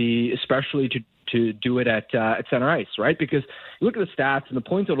ability, especially to do it at center ice, right? Because you look at the stats and the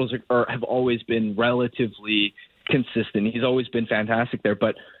point totals have always been relatively consistent. He's always been fantastic there.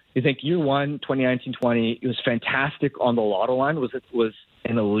 But you think year one, 2019-20, it was fantastic on the lotto line. Was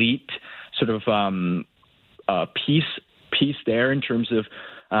an elite sort of piece there in terms of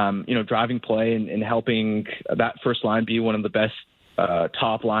driving play and helping that first line be one of the best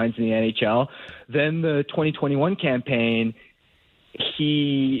top lines in the NHL. Then the 2021 campaign,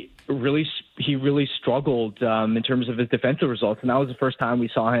 he really struggled in terms of his defensive results, and that was the first time we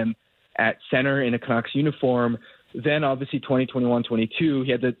saw him at center in a Canucks uniform. Then obviously 2021-22,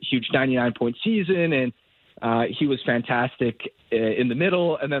 he had the huge 99-point season, and he was fantastic in the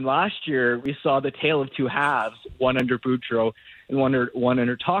middle. And then last year we saw the tale of two halves, one under Boudreau and one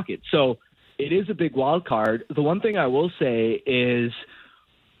under Tocchet. So it is a big wild card. The one thing I will say is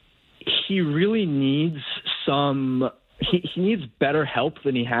he really needs he needs better help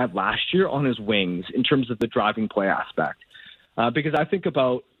than he had last year on his wings in terms of the driving play aspect. Because I think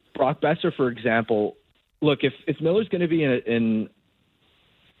about Brock Besser, for example. Look, if Miller's going to be in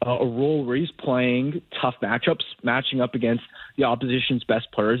a role where he's playing tough matchups, matching up against the opposition's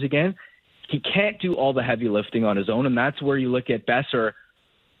best players again, he can't do all the heavy lifting on his own, and that's where you look at Besser.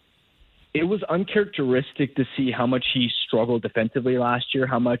 It was uncharacteristic to see how much he struggled defensively last year,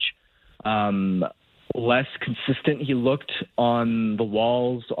 how much less consistent he looked on the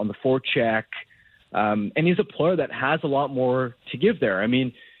walls, on the forecheck, and he's a player that has a lot more to give there. I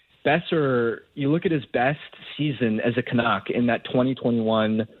mean, Besser, you look at his best season as a Canuck in that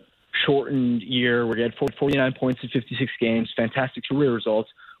 2021 shortened year where he had 49 points in 56 games, fantastic career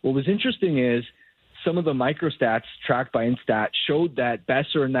results. What was interesting is some of the microstats tracked by Instat showed that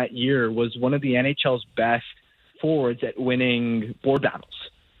Besser in that year was one of the NHL's best forwards at winning board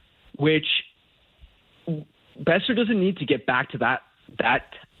battles, which Besser doesn't need to get back to that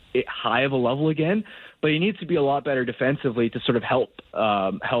high of a level again, but he needs to be a lot better defensively to sort of help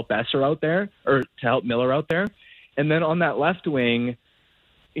Besser out there, or to help Miller out there. And then on that left wing,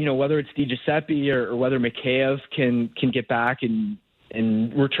 whether it's DiGiuseppe or whether Mikheyev can get back and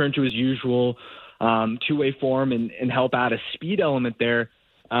return to his usual two-way form and help add a speed element there,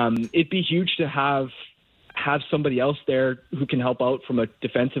 it'd be huge to have somebody else there who can help out from a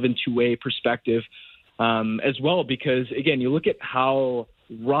defensive and two-way perspective as well. Because, again, you look at how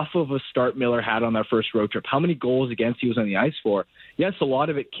rough of a start Miller had on that first road trip, how many goals against he was on the ice for. Yes, a lot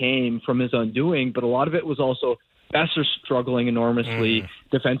of it came from his undoing, but a lot of it was also Besser struggling enormously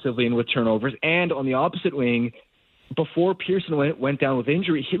defensively and with turnovers. And on the opposite wing, before Pearson went down with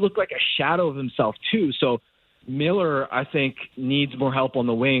injury, he looked like a shadow of himself too. So Miller, I think, needs more help on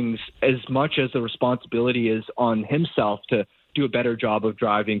the wings as much as the responsibility is on himself to do a better job of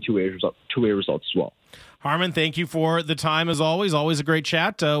driving two-way results as well. Harman, thank you for the time as always. Always a great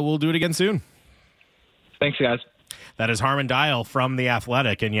chat. We'll do it again soon. Thanks, guys. That is Harman Dial from The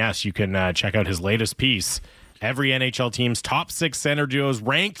Athletic. And yes, you can check out his latest piece. Every NHL team's top 6 center duos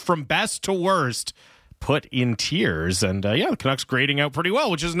ranked from best to worst, put in tiers. And the Canucks grading out pretty well,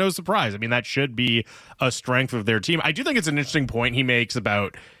 which is no surprise. I mean, that should be a strength of their team. I do think it's an interesting point he makes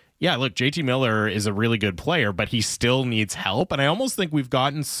about, look, JT Miller is a really good player, but he still needs help. And I almost think we've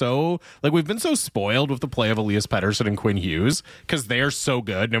been so spoiled with the play of Elias Pettersson and Quinn Hughes because they are so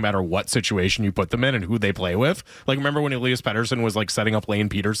good no matter what situation you put them in and who they play with. Like, remember when Elias Pettersson was like setting up Lane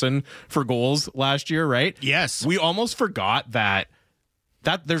Peterson for goals last year, right? Yes. We almost forgot that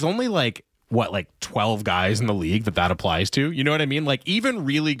there's only 12 guys in the league that applies to. You know what I mean? Like, even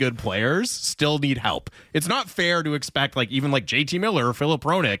really good players still need help. It's not fair to expect even JT Miller or Filip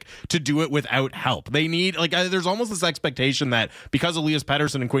Hronek to do it without help. They need there's almost this expectation that because Elias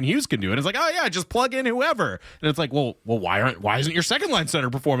Pettersson and Quinn Hughes can do it, it's like, oh yeah, just plug in whoever. And it's like, well, why isn't your second line center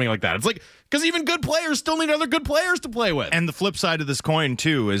performing like that? It's like, because even good players still need other good players to play with. And the flip side of this coin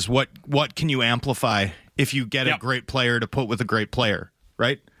too is what can you amplify if you get a great player to put with a great player,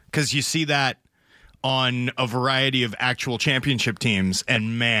 right? Because you see that on a variety of actual championship teams,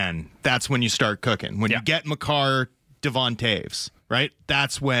 and man, that's when you start cooking. When you get Makar, Devon Toews, right?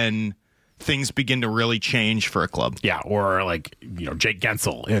 That's when things begin to really change for a club. Yeah, or Jake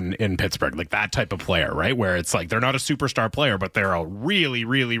Gensel in Pittsburgh, like that type of player, right? Where it's like they're not a superstar player, but they're a really,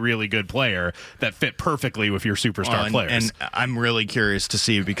 really, really good player that fit perfectly with your superstar players. And I'm really curious to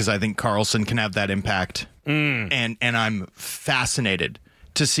see, because I think Karlsson can have that impact. And I'm fascinated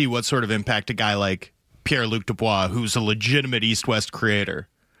to see what sort of impact a guy like Pierre-Luc Dubois, who's a legitimate East-West creator,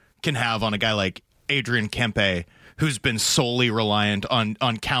 can have on a guy like Adrian Kempe, who's been solely reliant on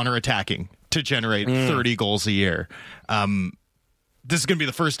counterattacking to generate 30 goals a year. This is going to be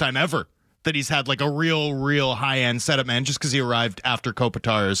the first time ever that he's had like a real high-end setup man, just because he arrived after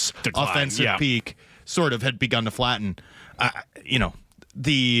Kopitar's offensive peak sort of had begun to flatten.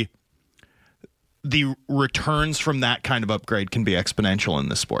 The returns from that kind of upgrade can be exponential in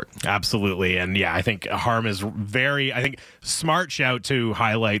this sport. Absolutely. And I think Harm is smart shout to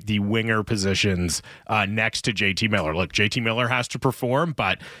highlight the winger positions next to JT Miller. Look, JT Miller has to perform,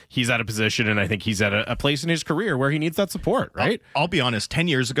 but he's at a position, and I think he's at a place in his career where he needs that support, right? I'll be honest, 10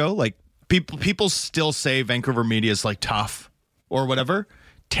 years ago, like people still say Vancouver media is like tough or whatever.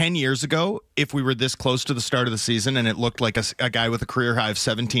 10 years ago, if we were this close to the start of the season and it looked like a guy with a career high of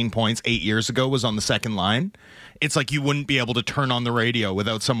 17 points 8 years ago was on the second line, it's like you wouldn't be able to turn on the radio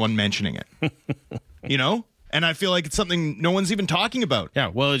without someone mentioning it. And I feel like it's something no one's even talking about.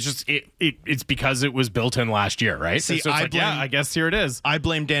 Yeah, well, it's just it's because it was built in last year, right? See, so I guess here it is. I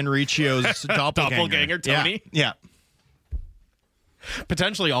blame Dan Riccio's doppelganger, Tony. Yeah.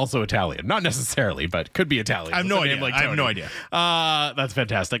 Potentially also Italian. Not necessarily, but could be Italian. I have no idea. That's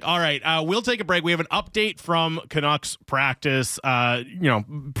fantastic. All right, we'll take a break. We have an update from Canucks practice.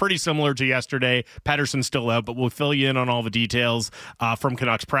 Pretty similar to yesterday. Pettersson's still out, but we'll fill you in on all the details from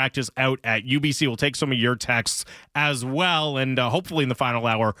Canucks practice out at UBC. We'll take some of your texts as well, and hopefully in the final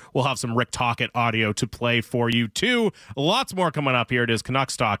hour, we'll have some Rick Tocchet audio to play for you, too. Lots more coming up. Here it is,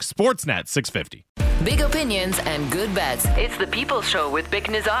 Canucks Talk, Sportsnet 650. Big opinions and good bets. It's the People's Show with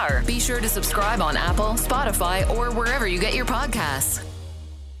Bick Nazar. Be sure to subscribe on Apple, Spotify, or wherever you get your podcasts.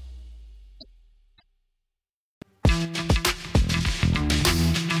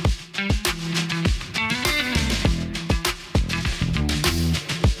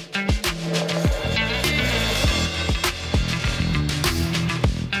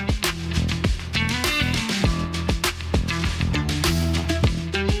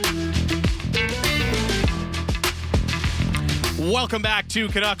 Welcome back to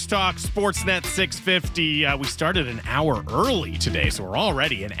Canucks Talk Sportsnet 650. We started an hour early today, so we're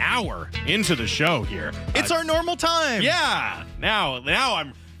already an hour into the show here. It's our normal time. Yeah.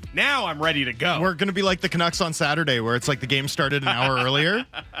 Now I'm ready to go. We're going to be like the Canucks on Saturday, where it's like the game started an hour earlier.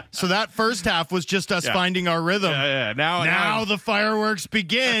 So that first half was just us finding our rhythm. Yeah. Now the fireworks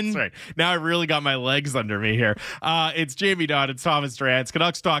begin. That's right. Now I really got my legs under me here. It's Jamie Dodd. It's Thomas Drance.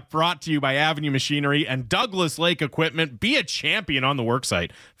 Canucks Talk brought to you by Avenue Machinery and Douglas Lake Equipment. Be a champion on the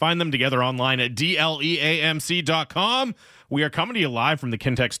worksite. Find them together online at dleamc.com. We are coming to you live from the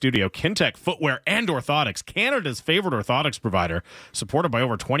Kintec studio. Kintec Footwear and Orthotics, Canada's favorite orthotics provider, supported by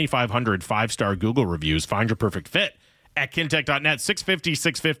over 2,500 five-star Google reviews. Find your perfect fit at kintec.net.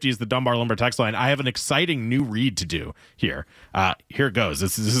 650 is the Dunbar Lumber text line. I have an exciting new read to do here. Here it goes.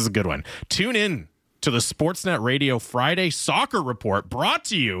 This is a good one. Tune in to the Sportsnet Radio Friday Soccer Report, brought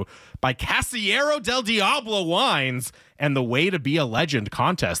to you by Casillero del Diablo Wines and the Way to Be a Legend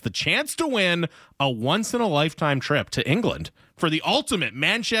contest. The chance to win a once-in-a-lifetime trip to England for the ultimate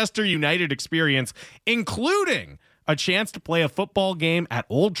Manchester United experience, including a chance to play a football game at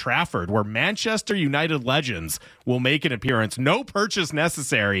Old Trafford where Manchester United legends will make an appearance. No purchase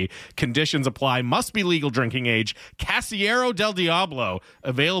necessary. Conditions apply. Must be legal drinking age. Casillero del Diablo,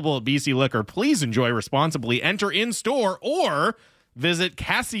 available at BC Liquor. Please enjoy responsibly. Enter in store or visit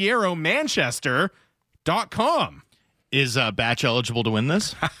CasilleroManchester.com. Is Batch eligible to win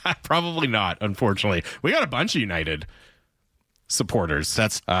this? Probably not, unfortunately. We got a bunch of United supporters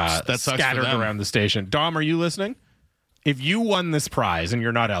that scattered around the station. Dom, are you listening? If you won this prize, and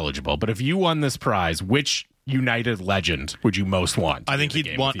you're not eligible, but if you won this prize, which United legend would you most want? I think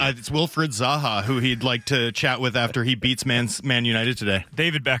he'd want it's Wilfried Zaha, who he'd like to chat with after he beats Man United today.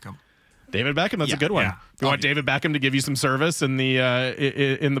 David Beckham. That's a good one. Yeah. You want David Beckham to give you some service in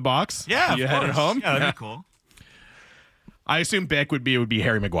the box? Yeah, you headed home? Yeah, that'd be cool. I assume Bick would be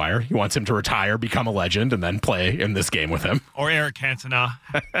Harry Maguire. He wants him to retire, become a legend, and then play in this game with him. Or Eric Cantona.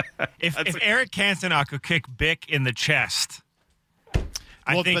 if Eric Cantona could kick Bick in the chest,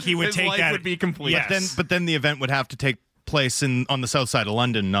 I think he would his take life that. Would be complete. Yes. But then the event would have to take place on the south side of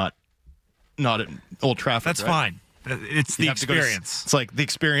London, not at Old Trafford. That's fine. It's the experience. It's like the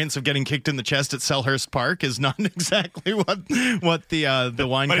experience of getting kicked in the chest at Selhurst Park is not exactly what the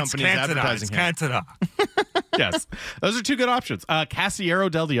wine company is advertising. It's Cantona. Yes, those are two good options.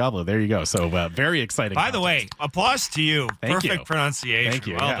 Casillero del Diablo. There you go. So very exciting. By the way, applause to you. Thank Perfect you. pronunciation. Thank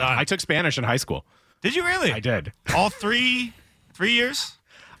you. Well done. I took Spanish in high school. Did you really? I did. All 3 years?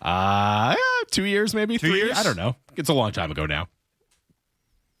 2 years, maybe 3 years. I don't know. It's a long time ago now.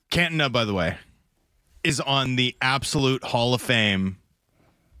 Cantona, by the way, is on the absolute Hall of Fame,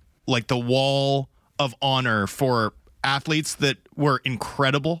 like the wall of honor for athletes that were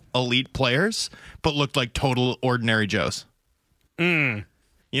incredible elite players, but looked like total ordinary Joes. You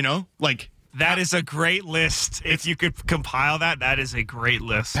know, like That is a great list. If you could compile that is a great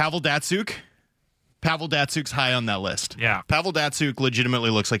list. Pavel Datsuk. Pavel Datsuk's high on that list. Yeah. Pavel Datsuk legitimately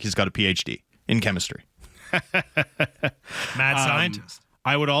looks like he's got a PhD in chemistry. Mad scientist.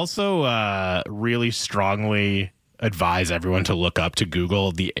 I would also really strongly advise everyone to look up to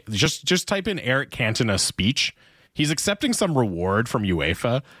Google just type in Eric Cantona speech. He's accepting some reward from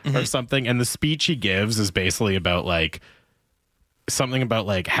UEFA or something, and the speech he gives is basically about something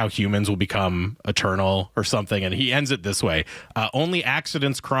about how humans will become eternal or something, and he ends it this way: only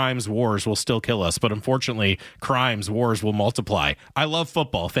accidents, crimes, wars will still kill us, but unfortunately crimes, wars will multiply. I love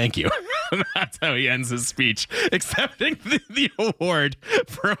football, thank you. That's how he ends his speech, accepting the award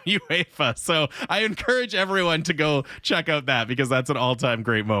from UEFA. So I encourage everyone to go check out that, because that's an all-time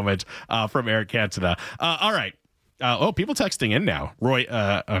great moment from Eric Cantona. All right. People texting in now.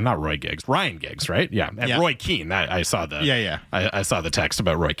 Not Roy Giggs, Ryan Giggs, right? Yeah, and Roy Keane. I saw the I saw the text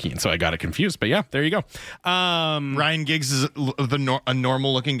about Roy Keane, so I got it confused. But yeah, there you go. Ryan Giggs is a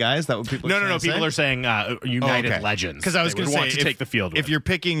normal looking guy. Is that what people? No. People are saying United legends, because I was going to say take the field. If you're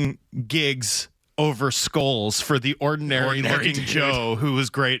picking Giggs over Scholes for the ordinary looking dude. Joe who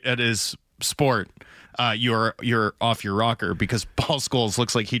was great at his sport, you're off your rocker, because Paul Scholes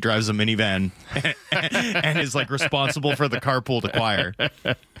looks like he drives a minivan and is responsible for the carpool to choir.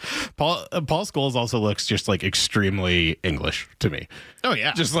 Paul Scholes also looks just extremely English to me. Oh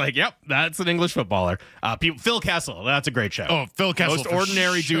yeah, just yep, that's an English footballer. Phil Kessel, that's a great show. Oh, Phil Kessel, most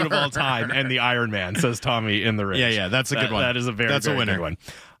ordinary dude of all time, and the Iron Man, says Tommy in the Ridge. Yeah, that's a good one. That is a very winner. good one.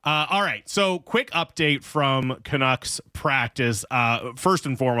 All right, so quick update from Canucks practice. First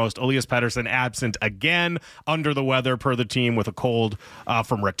and foremost, Elias Pettersson absent again, under the weather per the team with a cold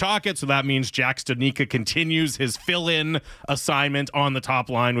from Rick Tocchet. So that means Jack Studnicka continues his fill-in assignment on the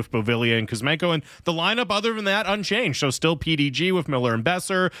top line with Beauvillier and Kuzmenko. And the lineup, other than that, unchanged. So still PDG with Miller and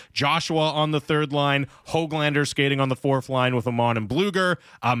Besser, Joshua on the third line, Höglander skating on the fourth line with Amon and Bluger,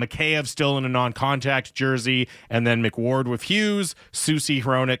 Mikheyev still in a non-contact jersey, and then McWard with Hughes, Susie,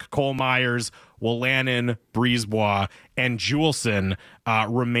 Hronik, Cole Myers, Wolanin, Brisebois, and Juleson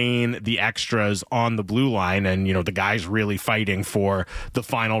remain the extras on the blue line, and the guys really fighting for the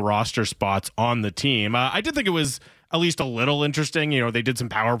final roster spots on the team. I did think it was at least a little interesting. They did some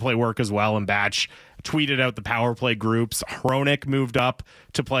power play work as well, and Batch tweeted out the power play groups. Hronik moved up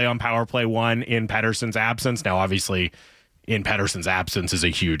to play on power play 1 in Pettersson's absence. Now, obviously, in Pettersson's absence is a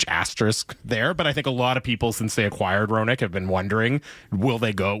huge asterisk there, but I think a lot of people, since they acquired Hronik, have been wondering, will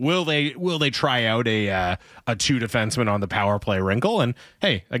they try out a 2 defenseman on the power play wrinkle? And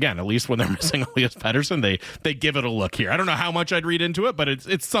hey, again, at least when they're missing Elias Pettersson, they give it a look here. I don't know how much I'd read into it, but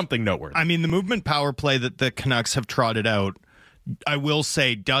it's something noteworthy. I mean, the movement power play that the Canucks have trotted out, I will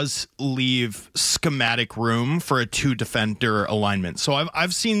say, does leave schematic room for a 2 defender alignment. So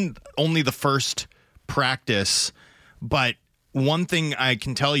I've seen only the first practice, but one thing I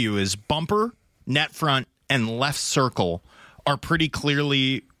can tell you is bumper, net front, and left circle are pretty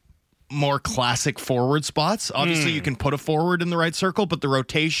clearly more classic forward spots. Obviously, you can put a forward in the right circle, but the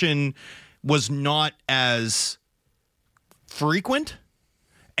rotation was not as frequent,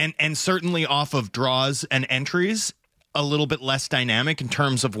 and certainly off of draws and entries, a little bit less dynamic in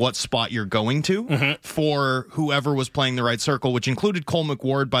terms of what spot you're going to for whoever was playing the right circle, which included Cole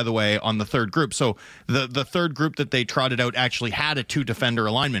McWard, by the way, on the third group. So the third group that they trotted out actually had a 2 defender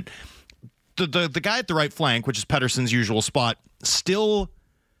alignment. The guy at the right flank, which is Pettersson's usual spot, still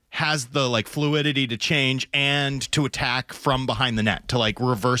has the fluidity to change and to attack from behind the net, to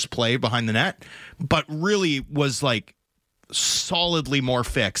reverse play behind the net, but really was solidly more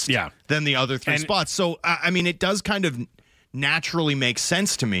fixed than the other 3 spots. So I mean, it does kind of naturally make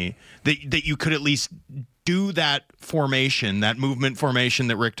sense to me that you could at least do that formation, that movement formation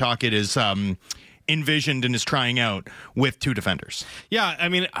that Rick Tocchet is envisioned and is trying out with 2 defenders. Yeah, I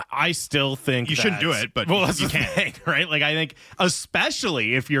mean, I still think you shouldn't do it, but that's you the can, thing, right? I think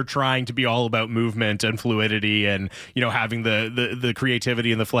especially if you're trying to be all about movement and fluidity and having the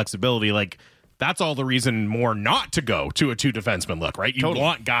creativity and the flexibility, that's all the reason more not to go to a 2 defenseman look, right? You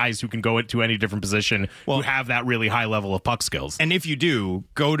want guys who can go into any different position, who have that really high level of puck skills. And if you do,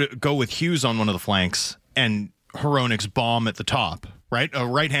 go with Hughes on one of the flanks and Hronik's bomb at the top, right? A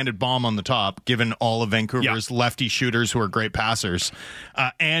right-handed bomb on the top, given all of Vancouver's lefty shooters who are great passers,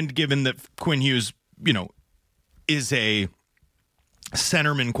 and given that Quinn Hughes, is a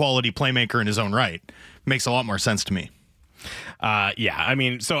centerman quality playmaker in his own right, makes a lot more sense to me. Yeah, I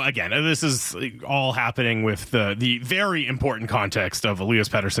mean, so again, this is all happening with the very important context of Elias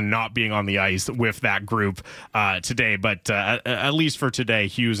Pettersson not being on the ice with that group today. But at least for today,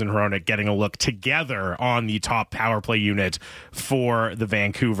 Hughes and Hronek getting a look together on the top power play unit for the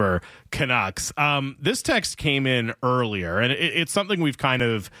Vancouver Canucks. This text came in earlier, and it's something we've kind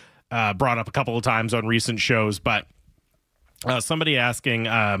of brought up a couple of times on recent shows, but somebody asking,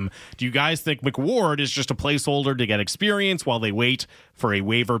 do you guys think McWard is just a placeholder to get experience while they wait for a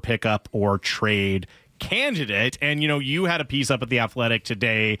waiver pickup or trade candidate? And, you had a piece up at The Athletic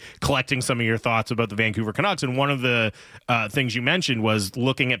today collecting some of your thoughts about the Vancouver Canucks. And one of the things you mentioned was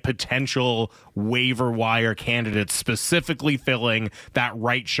looking at potential waiver wire candidates, specifically filling that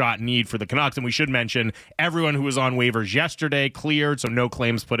right shot need for the Canucks. And we should mention everyone who was on waivers yesterday cleared, so no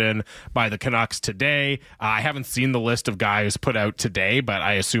claims put in by the Canucks today. I haven't seen the list of guys put out today, but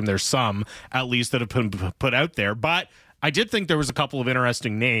I assume there's some at least that have been put out there. But I did think there was a couple of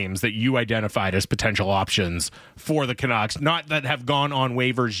interesting names that you identified as potential options for the Canucks, not that have gone on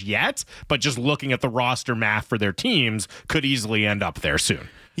waivers yet, but just looking at the roster math for their teams could easily end up there soon.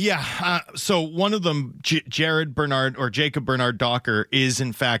 Yeah, so one of them, Jacob Bernard Docker, is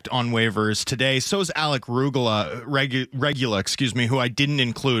in fact on waivers today. So is Alec Regula, who I didn't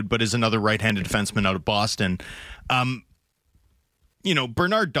include, but is another right-handed defenseman out of Boston.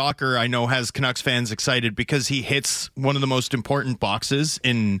 Bernard Docker, I know, has Canucks fans excited because he hits one of the most important boxes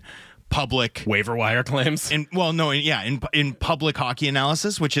in public waiver wire claims. In public hockey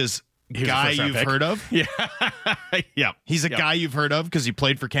analysis, which is a guy you've heard of. Yeah. Yeah. He's a guy you've heard of because he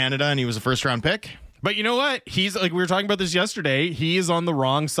played for Canada and he was a first-round pick. But you know what? He's like, we were talking about this yesterday. He is on the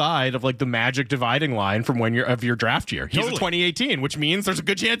wrong side of like the magic dividing line from of your draft year. He's a 2018, which means there's a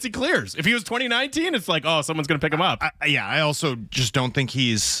good chance he clears. If he was 2019, it's like, oh, someone's going to pick him up. I also just don't think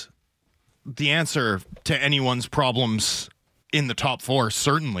he's the answer to anyone's problems in the top four.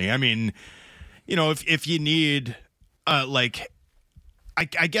 Certainly. I mean, if you need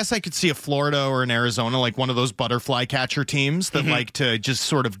I guess I could see a Florida or an Arizona, like one of those butterfly catcher teams that like to just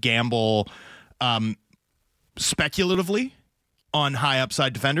sort of gamble speculatively on high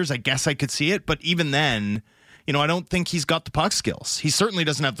upside defenders. I guess I could see it, but even then, I don't think he's got the puck skills. He certainly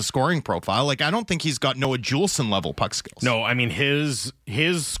doesn't have the scoring profile. Like, I don't think he's got Noah Juleson level puck skills. No, I mean his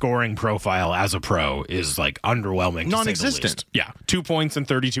scoring profile as a pro is like underwhelming, non-existent. Yeah, 2 points in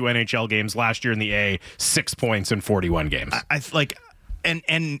 32 NHL games last year in the A, 6 points in 41 games.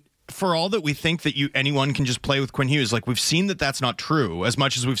 And for all that we think that anyone can just play with Quinn Hughes, like we've seen that that's not true as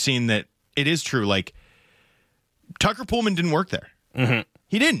much as we've seen that it is true. Like Tucker Poolman didn't work there. Mm-hmm.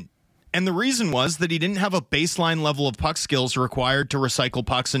 He didn't. And the reason was that he didn't have a baseline level of puck skills required to recycle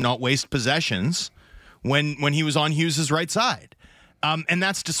pucks and not waste possessions when he was on Hughes' right side. And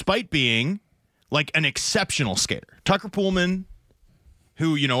that's despite being like an exceptional skater. Tucker Poolman,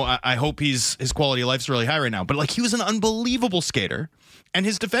 who, I hope his quality of life's really high right now, but like he was an unbelievable skater and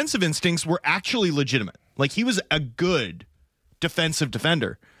his defensive instincts were actually legitimate. Like he was a good defensive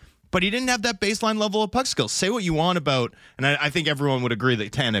defender. But he didn't have that baseline level of puck skills. Say what you want about, and I think everyone would agree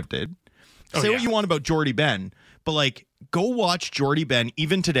that Tanev did. Say what you want about Jordy Ben, but like go watch Jordy Ben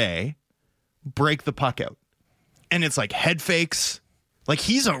even today break the puck out. And it's like head fakes. Like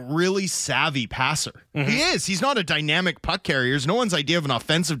he's a really savvy passer. Mm-hmm. He is. He's not a dynamic puck carrier. It's no one's idea of an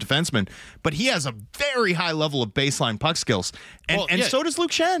offensive defenseman, but he has a very high level of baseline puck skills. And so does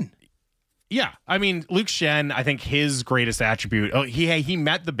Luke Schenn. Yeah, I mean, Luke Schenn, I think his greatest attribute, he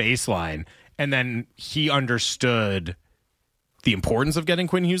met the baseline, and then he understood the importance of getting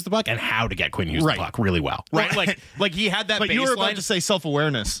Quinn Hughes the puck and how to get Quinn Hughes the puck really well. Right? Like he had that baseline. But you were about to say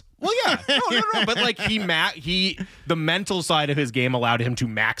self-awareness. Well, yeah. No. But like the mental side of his game allowed him to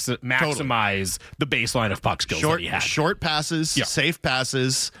maximize the baseline of puck skills that he had. Short passes, safe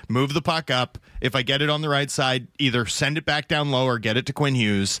passes, move the puck up. If I get it on the right side, either send it back down low or get it to Quinn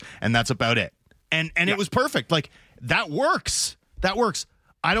Hughes, and that's about it. And it was perfect. Like, that works. That works.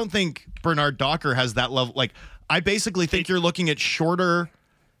 I don't think Bernard Docker has that level. Like, I basically think you're looking at shorter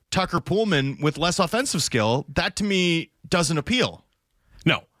Tucker Poolman with less offensive skill. That, to me, doesn't appeal.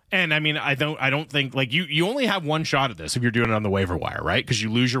 No. And I mean, I don't think like you only have one shot at this if you're doing it on the waiver wire, right? Because you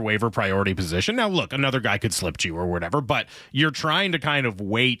lose your waiver priority position. Now, look, another guy could slip to you or whatever, but you're trying to kind of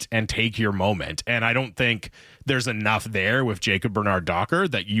wait and take your moment. And I don't think there's enough there with Jacob Bernard Docker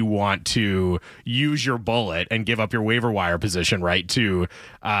that you want to use your bullet and give up your waiver wire position, right, to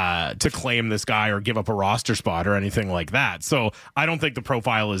claim this guy or give up a roster spot or anything like that. So I don't think the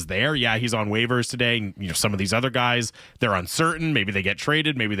profile is there. Yeah, he's on waivers today. Some of these other guys, they're uncertain. Maybe they get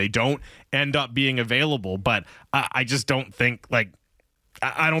traded. Maybe they don't end up being available. But I just don't think like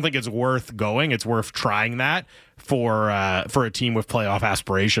I don't think it's worth going. It's worth trying that for a team with playoff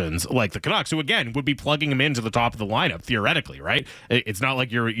aspirations like the Canucks, who again would be plugging him into the top of the lineup theoretically, right? It's not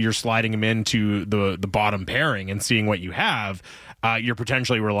like you're sliding him into the bottom pairing and seeing what you have. You're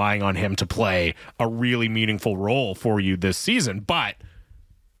potentially relying on him to play a really meaningful role for you this season. But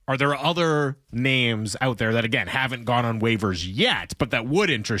are there other names out there that, again, haven't gone on waivers yet, but that would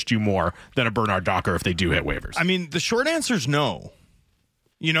interest you more than a Bernard Docker if they do hit waivers? I mean, the short answer is no.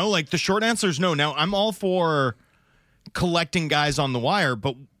 You know, like the short answer is no. Now, I'm all for collecting guys on the wire,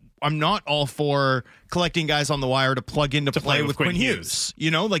 but I'm not all for collecting guys on the wire to plug into play with Quinn Hughes.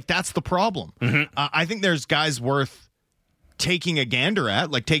 You know, like that's the problem. Mm-hmm. I think there's guys worth taking a gander at,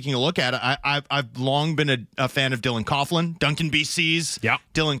 like taking a look at it. I've long been a fan of Dylan Coughlin, Duncan BC's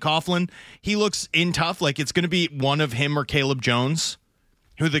Dylan Coughlin. He looks in tough, like it's going to be one of him or Caleb Jones,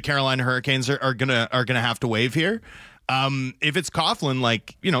 who the Carolina Hurricanes are gonna have to waive here. If it's Coughlin,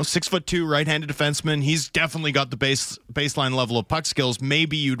 like, you know, 6'2" right-handed defenseman, he's definitely got the baseline level of puck skills.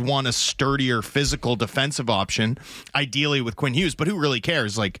 Maybe you'd want a sturdier physical defensive option, ideally with Quinn Hughes, but who really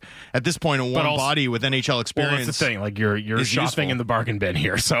cares? Like at this point, a warm body with NHL experience. Well, that's the thing. Like you're shopping useful in the bargain bin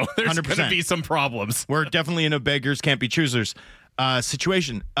here, so there's going to be some problems. We're definitely in a beggars can't be choosers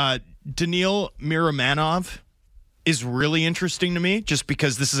situation. Daniil Miramanov is really interesting to me, just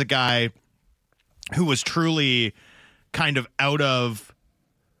because this is a guy who was truly kind of out of,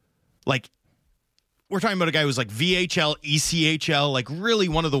 like, we're talking about a guy who's like VHL, ECHL, like really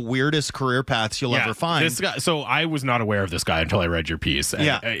one of the weirdest career paths you'll ever find. This guy, so I was not aware of this guy until I read your piece.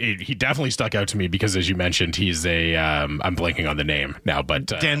 And he definitely stuck out to me because, as you mentioned, he's a I'm blanking on the name now, but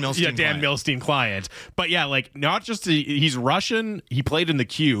Dan Milstein. Yeah, Dan Milstein client. But yeah, like not just he's Russian. He played in the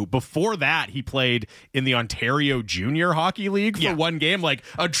Q. Before that, he played in the Ontario Junior Hockey League for one game. Like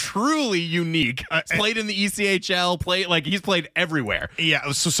a truly unique. Played in the ECHL. He's played everywhere.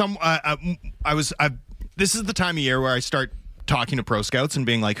 Yeah. So this is the time of year where I start talking to pro scouts and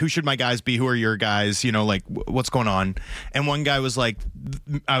being like, who should my guys be? Who are your guys? You know, like what's going on? And one guy was like,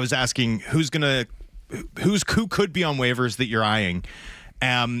 I was asking who could be on waivers that you're eyeing.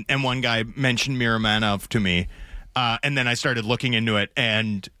 And one guy mentioned Miramanov to me. And then I started looking into it.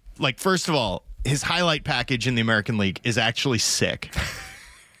 And like, first of all, his highlight package in the American League is actually sick.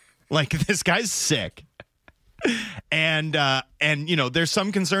 Like this guy's sick. And you know, there's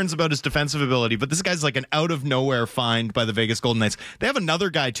some concerns about his defensive ability, but this guy's like an out of nowhere find by the Vegas Golden Knights. They have another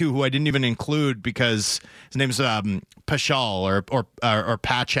guy too who I didn't even include because his name's Pachal or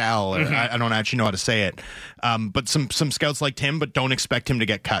Pachal, or I don't actually know how to say it. But some scouts liked him, but don't expect him to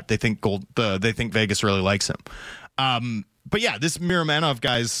get cut. They think Vegas really likes him. But yeah, this Miramanov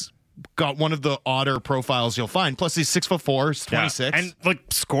guy's got one of the odder profiles you'll find. Plus, he's 6'4", he's 26, and like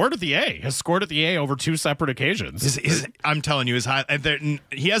scored at the A. Has scored at the A over two separate occasions. I'm telling you,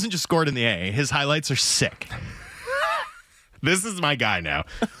 he hasn't just scored in the A. His highlights are sick. This is my guy now.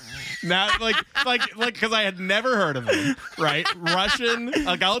 Now, like, because I had never heard of him, right? Russian.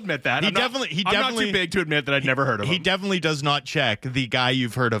 Like, I'll admit that. I'm not too big to admit that I'd never heard of him. He definitely does not check the guy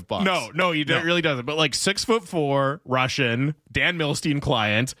you've heard of box. No, he really doesn't. But like 6'4", Russian, Dan Milstein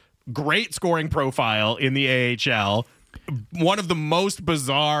client. Great scoring profile in the AHL. One of the most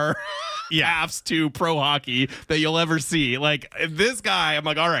bizarre paths to pro hockey that you'll ever see. Like this guy, I'm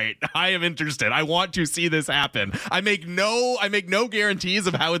like, all right, I am interested. I want to see this happen. I make no guarantees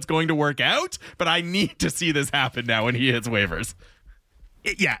of how it's going to work out, but I need to see this happen now when he hits waivers.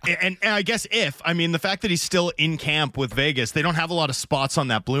 Yeah, and I guess the fact that he's still in camp with Vegas, they don't have a lot of spots on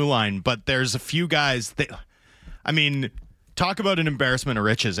that blue line, but there's a few guys that, talk about an embarrassment of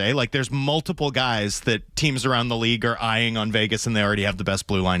riches, eh? Like, there's multiple guys that teams around the league are eyeing on Vegas, and they already have the best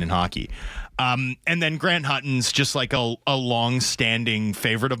blue line in hockey. And then Grant Hutton's just like a long-standing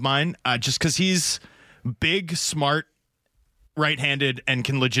favorite of mine, just because he's big, smart, right-handed, and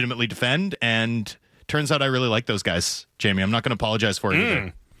can legitimately defend. And turns out I really like those guys, Jamie. I'm not going to apologize for it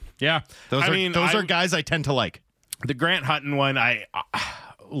either. Yeah. Those are guys I tend to like. The Grant Hutton one, I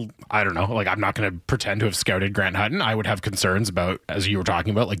don't know. Like, I'm not going to pretend to have scouted Grant Hutton. I would have concerns about, as you were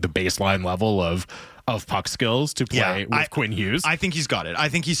talking about, like the baseline level of puck skills to play with Quinn Hughes. I think he's got it. I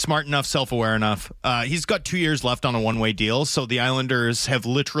think he's smart enough, self-aware enough. He's got 2 years left on a one-way deal, so the Islanders have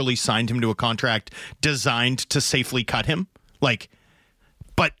literally signed him to a contract designed to safely cut him. Lou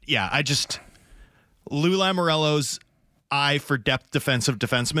Lamoriello's eye for depth defensive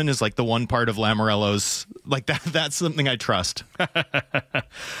defenseman is like the one part of Lamoriello's, like that's something I trust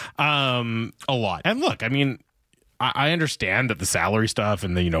a lot. And look, I understand that the salary stuff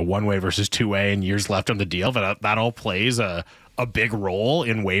and the one way versus two way and years left on the deal, that all plays a big role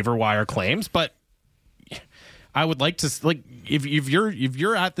in waiver wire claims, but I would like to like if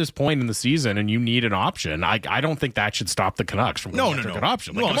you're at this point in the season and you need an option, I don't think that should stop the Canucks from going after a good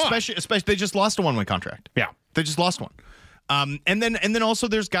option. Like, no, especially they just lost a one-way contract. Yeah, they just lost one. And then also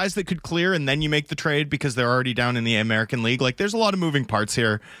there's guys that could clear and then you make the trade because they're already down in the American League. Like there's a lot of moving parts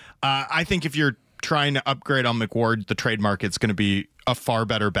here. I think if you're trying to upgrade on McWard, the trade market's going to be a far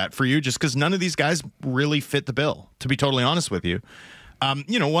better bet for you just because none of these guys really fit the bill, to be totally honest with you.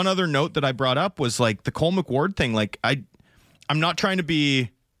 One other note that I brought up was like the Cole McWard thing. Like I'm not trying to be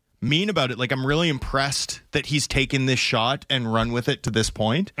mean about it. Like I'm really impressed that he's taken this shot and run with it to this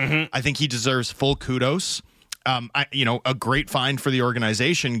point. Mm-hmm. I think he deserves full kudos. A great find for the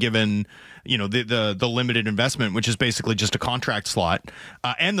organization given, the limited investment, which is basically just a contract slot,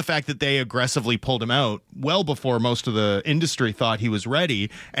 and the fact that they aggressively pulled him out well before most of the industry thought he was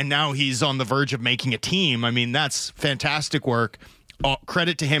ready, and now he's on the verge of making a team. I mean, that's fantastic work.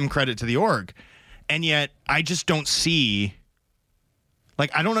 Credit to him, credit to the org. And yet, I just don't see,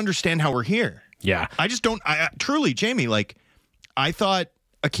 like, I don't understand how we're here. Yeah. I just don't, truly, Jamie, like, I thought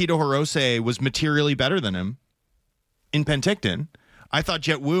Akito Hirose was materially better than him in Penticton. I thought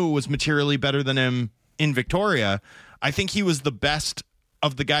Jet Wu was materially better than him in Victoria. I think he was the best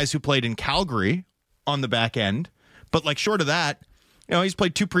of the guys who played in Calgary on the back end. But like short of that, he's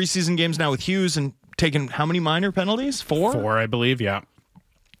played 2 preseason games now with Hughes and taken how many minor penalties? 4? 4, I believe. Yeah.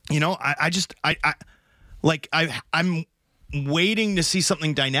 I'm waiting to see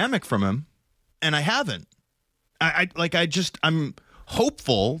something dynamic from him, and I haven't. I'm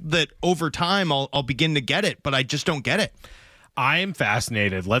hopeful that over time I'll begin to get it, but I just don't get it. I am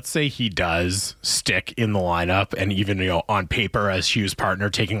fascinated. Let's say he does stick in the lineup and even, on paper as Hughes' partner,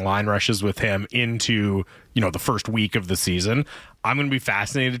 taking line rushes with him into, the first week of the season. I'm going to be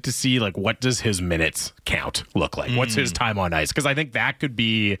fascinated to see, like, what does his minutes count look like? What's his time on ice? Because I think that could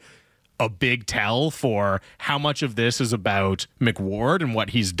be a big tell for how much of this is about McWard and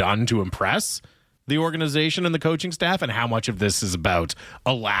what he's done to impress the organization and the coaching staff, and how much of this is about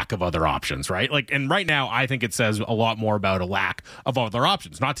a lack of other options, right? Like, and right now, I think it says a lot more about a lack of other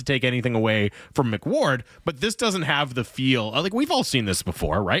options. Not to take anything away from McWard, but this doesn't have the feel, like we've all seen this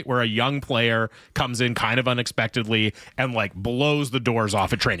before, right? Where a young player comes in kind of unexpectedly and like blows the doors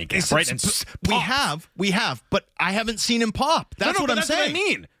off at training camp, right? And we have, but I haven't seen him pop. That's what I'm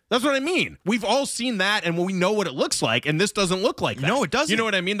saying. That's what I mean. We've all seen that, and we know what it looks like, and this doesn't look like that. No, it doesn't. You know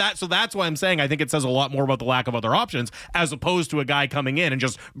what I mean? So that's why I'm saying I think it says a lot more about the lack of other options as opposed to a guy coming in and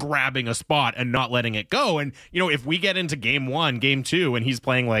just grabbing a spot and not letting it go. And, if we get into game 1, game 2, and he's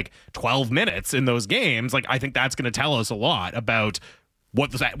playing like 12 minutes in those games, like I think that's going to tell us a lot about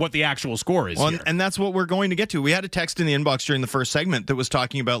what the actual score is. Well, and that's what we're going to get to. We had a text in the inbox during the first segment that was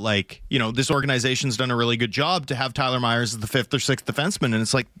talking about, like, this organization's done a really good job to have Tyler Myers as the 5th or 6th defenseman, and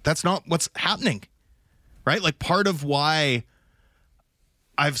it's like that's not what's happening, right? Like, part of why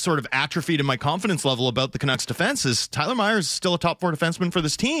I've sort of atrophied in my confidence level about the Canucks defense is Tyler Myers is still a top 4 defenseman for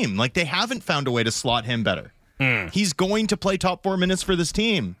this team. Like, they haven't found a way to slot him better. He's going to play top 4 minutes for this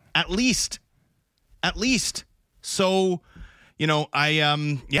team, at least. So,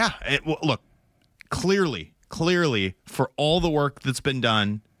 look, clearly, for all the work that's been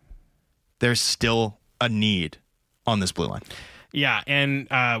done, there's still a need on this blue line. Yeah, and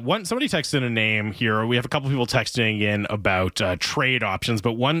somebody texted in a name here. We have a couple people texting in about trade options,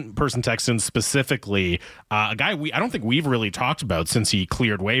 but one person texted in specifically a guy I don't think we've really talked about since he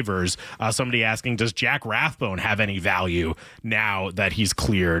cleared waivers. Somebody asking, does Jack Rathbone have any value now that he's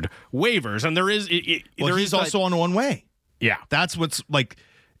cleared waivers? And he's also on one way. Yeah. That's what's like,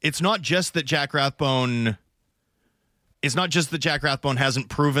 it's not just that Jack Rathbone hasn't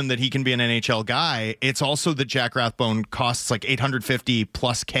proven that he can be an NHL guy. It's also that Jack Rathbone costs like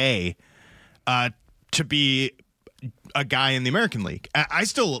 $850,000+ to be a guy in the American League. I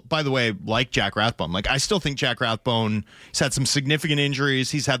still, by the way, like Jack Rathbone. Like, I still think Jack Rathbone has had some significant injuries.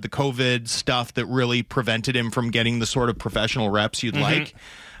 He's had the COVID stuff that really prevented him from getting the sort of professional reps you'd like.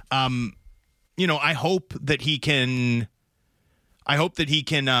 I hope that he can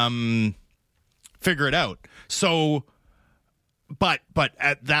figure it out. So, but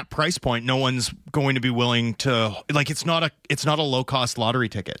at that price point, no one's going to be willing to, like, it's not a low cost lottery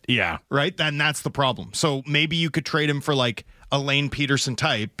ticket. Yeah. Right. Then that's the problem. So maybe you could trade him for like a Lane Peterson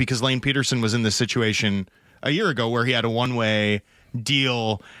type, because Lane Peterson was in this situation a year ago where he had a one-way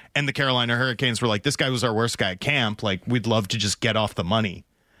deal and the Carolina Hurricanes were like, this guy was our worst guy at camp. Like, we'd love to just get off the money.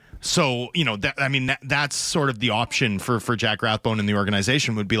 So, that's sort of the option for Jack Rathbone in the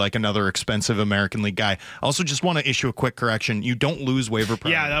organization, would be like another expensive American League guy. I also just want to issue a quick correction. You don't lose waiver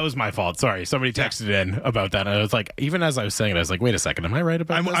priority. Yeah, that was my fault. Sorry. Somebody texted in about that. And I was like, even as I was saying it, I was like, wait a second. Am I right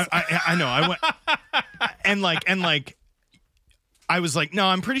about this? I know. and I was like, no,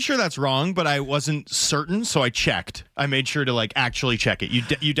 I'm pretty sure that's wrong, but I wasn't certain, so I checked. I made sure to actually check it.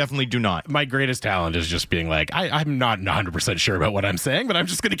 You definitely do not. My greatest talent is just being like, I'm not 100% sure about what I'm saying, but I'm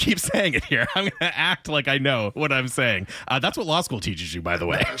just going to keep saying it here. I'm going to act like I know what I'm saying. That's what law school teaches you, by the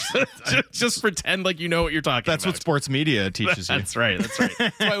way. just pretend like you know what you're talking about. That's what sports media teaches you. That's right. That's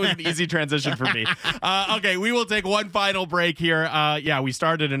why it was an easy transition for me. Okay, we will take one final break here. We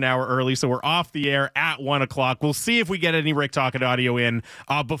started an hour early, so we're off the air at 1 o'clock. We'll see if we get any Rick Talkett audio in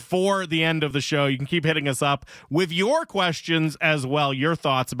before the end of the show. You can keep hitting us up with your questions as well, your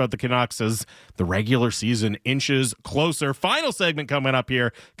thoughts about the Canucks as the regular season inches closer. Final segment coming up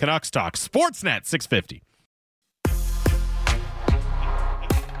here, Canucks Talk, Sportsnet 650.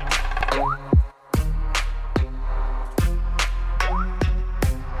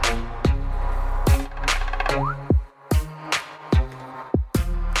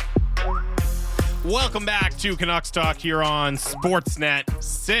 Welcome back to Canucks Talk here on Sportsnet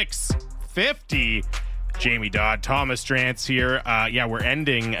 650. Jamie Dodd, Thomas Drance here. We're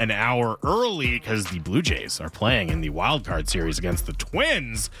ending an hour early because the Blue Jays are playing in the wild card series against the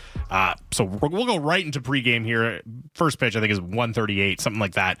Twins. So we'll go right into pregame here. First pitch, I think, is 1:38, something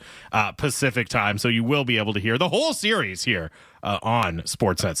like that, Pacific time. So you will be able to hear the whole series here on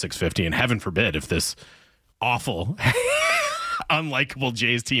Sportsnet 650. And heaven forbid if this awful unlikable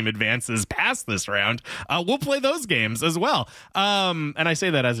Jays team advances past this round, we'll play those games as well. And I say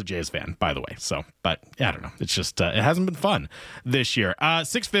that as a Jays fan, by the way. So, but yeah, I don't know. It's just, it hasn't been fun this year.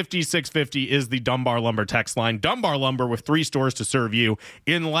 650 is the Dunbar Lumber text line. Dunbar Lumber with 3 stores to serve you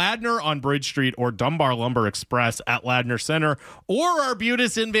in Ladner on Bridge Street or Dunbar Lumber Express at Ladner Center or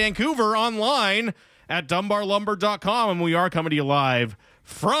Arbutus in Vancouver online at dunbarlumber.com. And we are coming to you live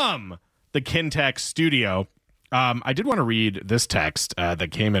from the Kintech studio. I did want to read this text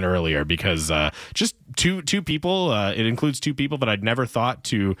that came in earlier because just two people, it includes 2 people that I'd never thought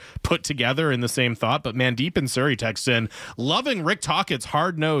to put together in the same thought. But Mandeep in Surrey texts in, loving Rick Tockett's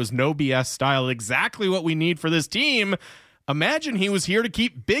hard-nosed, no BS style, exactly what we need for this team. Imagine he was here to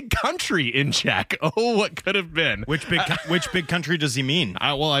keep Big Country in check. Oh, what could have been. Which big country does he mean?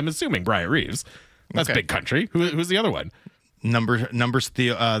 Well, I'm assuming Bryant Reeves. That's okay. Big Country. Who's the other one? Numbers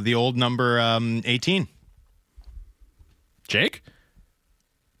the old number 18. Jake?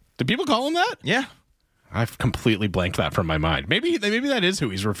 Do people call him that? Yeah. I've completely blanked that from my mind. Maybe that is who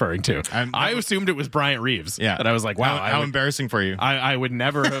he's referring to. I assumed it was Bryant Reeves. Yeah. And I was like, wow. How embarrassing for you. I would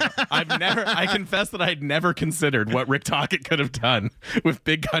never have. I confess that I'd never considered what Rick Tocchet could have done with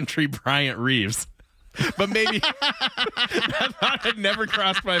Big Country Bryant Reeves. But maybe that thought had never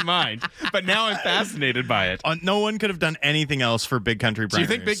crossed my mind. But now I'm fascinated by it. No one could have done anything else for Big Country Bryant.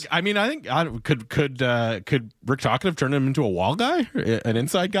 Do you think could Rick Tocchet have turned him into a wall guy, an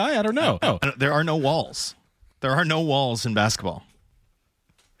inside guy? I don't know. There are no walls. There are no walls in basketball.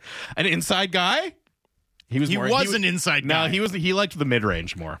 An inside guy? He was an inside guy. No, he liked the mid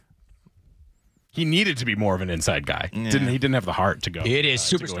range more. He needed to be more of an inside guy. Yeah. He didn't have the heart to go. It is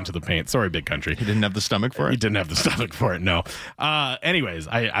super to go into the paint. Sorry, Big Country. He didn't have the stomach for it. He didn't have the stomach for it. No. Anyways,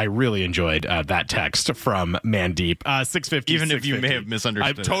 I really enjoyed that text from Mandeep. 650. Even if you may have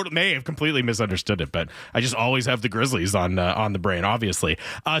misunderstood. May have completely misunderstood it, but I just always have the Grizzlies on the brain. Obviously,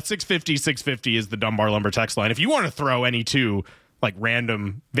 650 is the Dunbar Lumber text line. If you want to throw any 2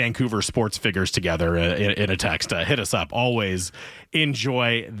 random Vancouver sports figures together in a text, hit us up. Always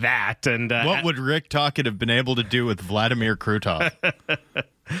enjoy that. And what would Rick Tocchet have been able to do with Vladimir Krutov?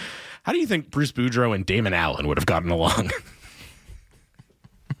 How do you think Bruce Boudreau and Damon Allen would have gotten along?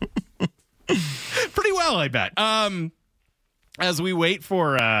 Pretty well, I bet. As we wait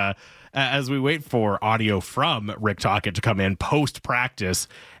for audio from Rick Tocchet to come in post practice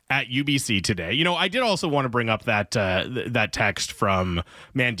at UBC today. You know, I did also want to bring up that text from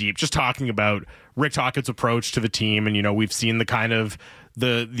Mandeep, just talking about Rick Tocchet's approach to the team, and we've seen the kind of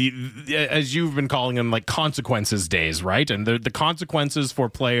the as you've been calling them, consequences days, right? And the consequences for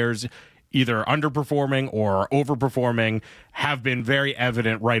players either underperforming or overperforming have been very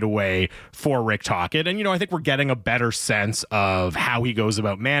evident right away for Rick Tocchet. And, I think we're getting a better sense of how he goes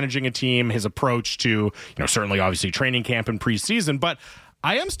about managing a team, his approach to, certainly obviously training camp and preseason, but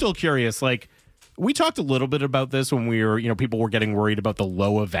I am still curious, we talked a little bit about this when we were, people were getting worried about the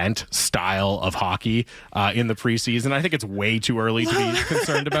low event style of hockey in the preseason. I think it's way too early to be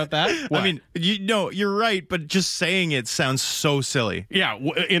concerned about that. What? I mean, you're right, but just saying it sounds so silly. Yeah,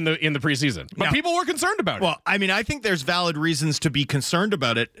 in the preseason. But people were concerned about it. Well, I mean, I think there's valid reasons to be concerned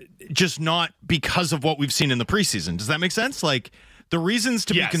about it, just not because of what we've seen in the preseason. Does that make sense? The reasons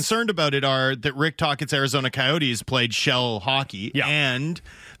to be Yes. concerned about it are that Rick Tocchet's Arizona Coyotes played shell hockey, and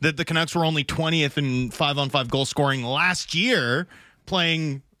that the Canucks were only 20th in 5-on-5 goal scoring last year,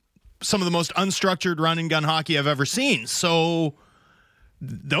 playing some of the most unstructured run-and-gun hockey I've ever seen. So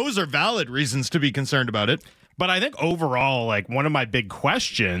those are valid reasons to be concerned about it. But I think overall, like, one of my big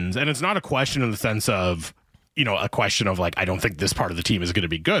questions, and it's not a question in the sense of, a question of, like, I don't think this part of the team is going to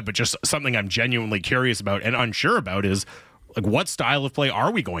be good, but just something I'm genuinely curious about and unsure about is, like, what style of play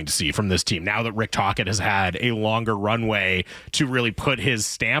are we going to see from this team now that Rick Tocchet has had a longer runway to really put his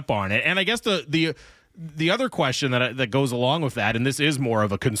stamp on it? And I guess the other question that goes along with that, and this is more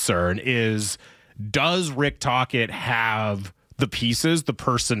of a concern, is does Rick Tocchet have the pieces, the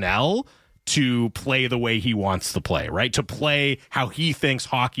personnel to play the way he wants to play, right? To play how he thinks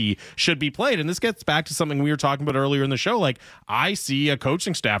hockey should be played. And this gets back to something we were talking about earlier in the show. Like, I see a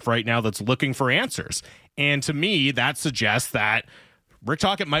coaching staff right now that's looking for answers. And to me, that suggests that Rick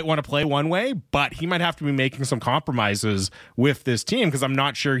Tocchet might want to play one way, but he might have to be making some compromises with this team because I'm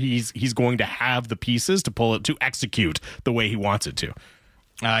not sure he's going to have the pieces to pull it to execute the way he wants it to.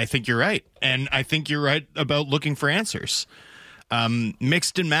 I think you're right. And I think you're right about looking for answers.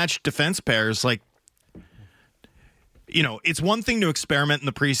 Mixed and matched defense pairs, like, it's one thing to experiment in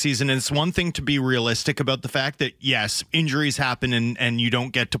the preseason, and it's one thing to be realistic about the fact that, yes, injuries happen and you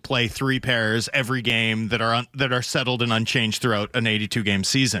don't get to play three pairs every game that are settled and unchanged throughout an 82-game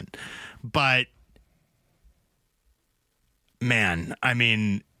season. But, man, I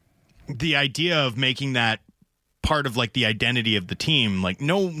mean, the idea of making that part of, like, the identity of the team, like,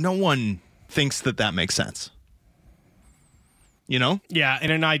 no one thinks that makes sense. Yeah,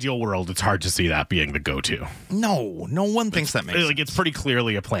 in an ideal world, it's hard to see that being the go-to. No one thinks that makes sense. Like, it's pretty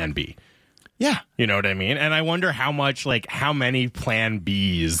clearly a plan B. Yeah. You know what I mean? And I wonder how many plan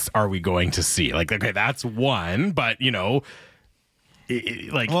Bs are we going to see? Like, okay, that's one, but, well,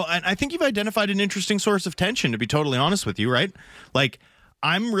 and I think you've identified an interesting source of tension, to be totally honest with you, right? Like,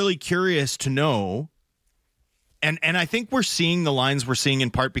 I'm really curious to know, and I think we're seeing the lines we're seeing in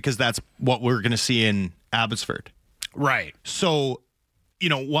part because that's what we're going to see in Abbotsford. Right. So,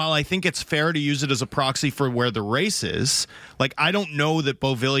 while I think it's fair to use it as a proxy for where the race is, like, I don't know that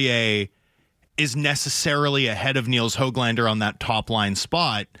Beauvillier is necessarily ahead of Niels Höglander on that top line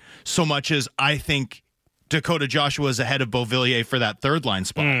spot so much as I think Dakota Joshua is ahead of Beauvillier for that third line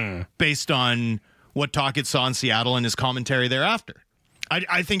spot based on what Tocchet saw in Seattle and his commentary thereafter.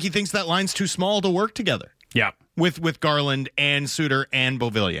 I think he thinks that line's too small to work together. Yeah. With Garland and Suter and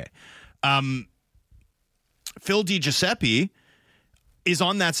Beauvillier. Phil DiGiuseppe is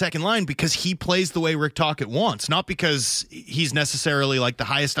on that second line because he plays the way Rick Tocchet wants, not because he's necessarily like the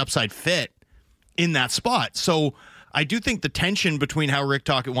highest upside fit in that spot. So I do think the tension between how Rick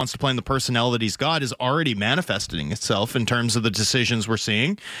Tocchet wants to play and the personnel that he's got is already manifesting itself in terms of the decisions we're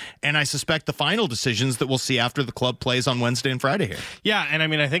seeing. And I suspect the final decisions that we'll see after the club plays on Wednesday and Friday here. Yeah, and I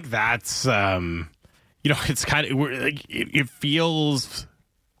mean, I think that's, it's kind of, it feels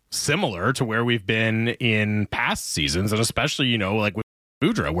similar to where we've been in past seasons, and especially, like with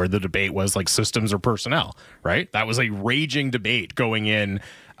Boudreau, where the debate was like systems or personnel, right? That was a raging debate going in,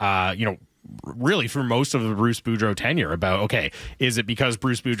 really for most of the Bruce Boudreau tenure about, okay, is it because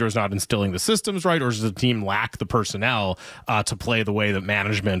Bruce Boudreau is not instilling the systems right, or does the team lack the personnel to play the way that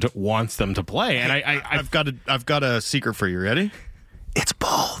management wants them to play? And I've got a secret for you. Ready? It's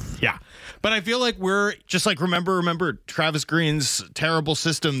both. Yeah. But I feel like we're just like, remember Travis Green's terrible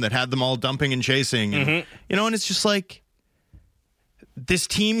system that had them all dumping and chasing. And, and it's just like, this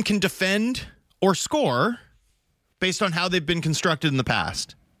team can defend or score based on how they've been constructed in the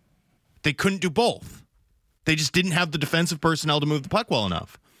past. They couldn't do both. They just didn't have the defensive personnel to move the puck well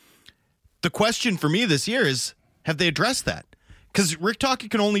enough. The question for me this year is, have they addressed that? Because Rick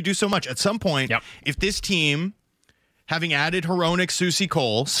Tocchet can only do so much. At some point, if this team, having added Hronek, Soucy,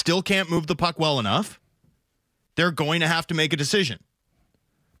 Cole, still can't move the puck well enough, they're going to have to make a decision.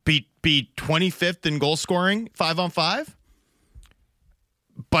 Be 25th in goal scoring, 5-on-5,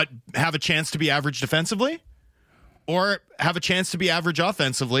 but have a chance to be average defensively, or have a chance to be average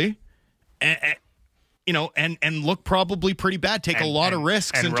offensively, and look probably pretty bad. Take a lot of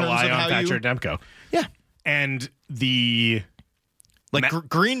risks in terms of how Thatcher you Demko. Yeah, and the.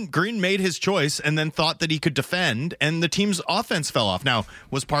 Green made his choice and then thought that he could defend, and the team's offense fell off. Now,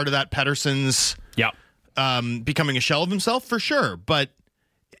 was part of that Pettersson's becoming a shell of himself? For sure, but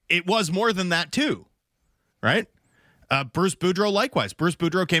it was more than that too, right? Bruce Boudreau, likewise. Bruce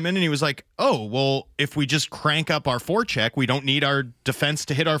Boudreau came in and he was like, oh, well, if we just crank up our forecheck, we don't need our defense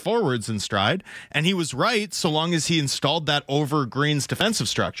to hit our forwards in stride. And he was right so long as he installed that over Green's defensive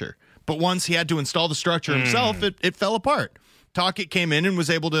structure. But once he had to install the structure himself, it fell apart. Tocchet came in and was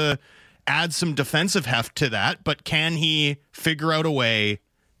able to add some defensive heft to that, but can he figure out a way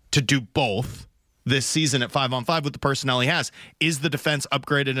to do both this season at 5-on-5 with the personnel he has? Is the defense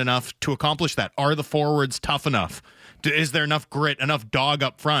upgraded enough to accomplish that? Are the forwards tough enough? Is there enough grit, enough dog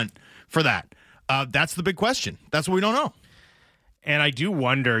up front for that? That's the big question. That's what we don't know. And I do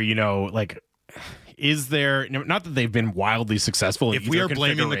wonder, is there, not that they've been wildly successful. If we are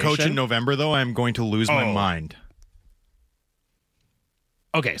blaming the coach in November, though, I'm going to lose my mind.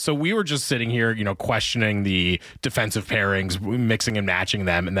 Okay, so we were just sitting here, questioning the defensive pairings, mixing and matching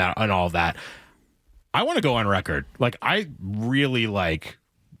them and all of that. I want to go on record. I really like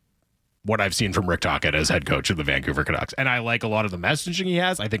what I've seen from Rick Tocchet as head coach of the Vancouver Canucks. And I like a lot of the messaging he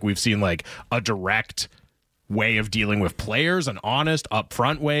has. I think we've seen a direct way of dealing with players, an honest,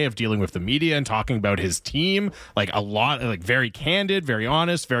 upfront way of dealing with the media and talking about his team. A lot, very candid, very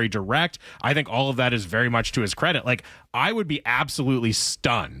honest, very direct. I think all of that is very much to his credit. I would be absolutely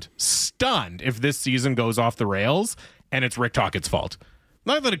stunned if this season goes off the rails and it's Rick Tocchet's fault.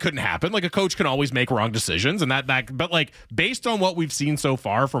 Not that it couldn't happen. A coach can always make wrong decisions and but based on what we've seen so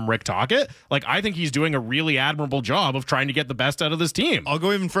far from Rick Tocchet, I think he's doing a really admirable job of trying to get the best out of this team. I'll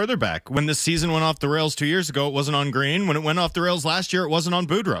go even further back. When this season went off the rails 2 years ago, it wasn't on Green. When it went off the rails last year, it wasn't on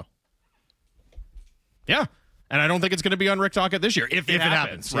Boudreau. Yeah. And I don't think it's going to be on Rick Tocchet this year if it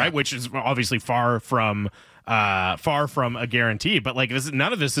happens, right? Yeah. Which is obviously far from a guarantee. But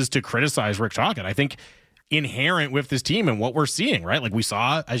none of this is to criticize Rick Tocchet. I think inherent with this team and what we're seeing, right? We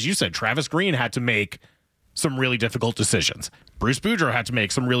saw, as you said, Travis Green had to make some really difficult decisions. Bruce Boudreau had to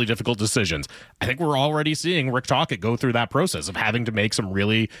make some really difficult decisions. I think we're already seeing Rick Tocchet go through that process of having to make some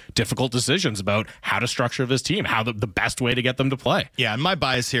really difficult decisions about how to structure this team, how the best way to get them to play. Yeah, and my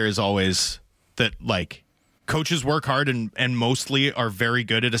bias here is always that, coaches work hard and mostly are very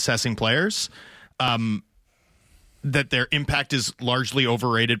good at assessing players. That their impact is largely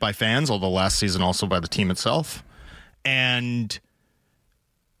overrated by fans, although last season also by the team itself. And,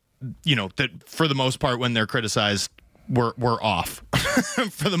 that for the most part, when they're criticized, we're off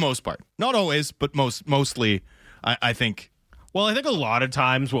for the most part. Not always, but mostly, I think. Well, I think a lot of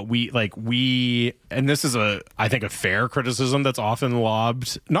times what and this is I think a fair criticism that's often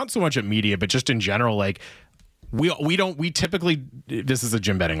lobbed, not so much at media, but just in general, we typically, this is a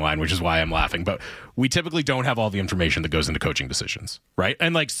Jim Betting line, which is why I'm laughing, but we typically don't have all the information that goes into coaching decisions, right?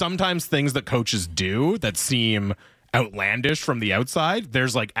 And sometimes things that coaches do that seem outlandish from the outside,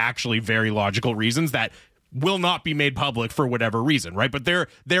 there's actually very logical reasons that will not be made public for whatever reason, right? But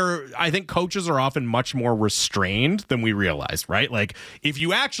I think coaches are often much more restrained than we realize, right? If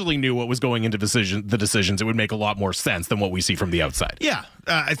you actually knew what was going into the decisions, it would make a lot more sense than what we see from the outside. Yeah,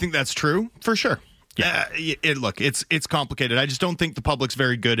 I think that's true for sure. Yeah, look, it's complicated. I just don't think the public's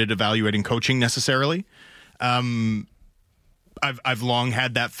very good at evaluating coaching necessarily. I've long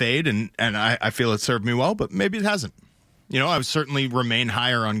had that fade, and I feel it served me well, but maybe it hasn't. I would certainly remain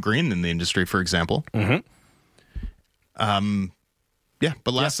higher on Green than the industry, for example. Mm-hmm. Yeah,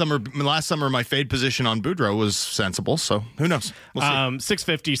 but last summer, my fade position on Boudreau was sensible, so who knows? We'll see.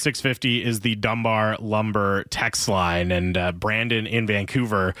 650 is the Dunbar Lumber text line, and Brandon in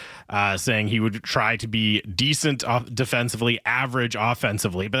Vancouver saying he would try to be decent defensively, average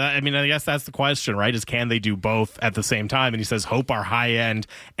offensively. But I guess that's the question, right? Is can they do both at the same time? And he says, hope our high end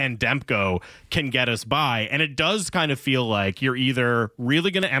and Demko can get us by. And it does kind of feel like you're either really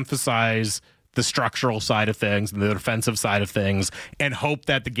going to emphasize the structural side of things and the defensive side of things and hope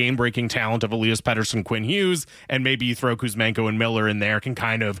that the game-breaking talent of Elias Pettersson, Quinn Hughes, and maybe you throw Kuzmenko and Miller in there can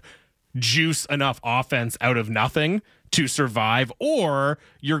kind of juice enough offense out of nothing to survive, or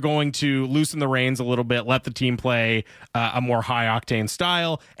you're going to loosen the reins a little bit, let the team play a more high-octane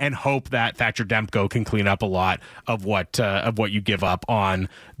style, and hope that Thatcher Demko can clean up a lot of what you give up on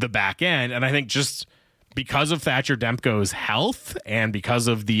the back end. And I think just because of Thatcher Demko's health and because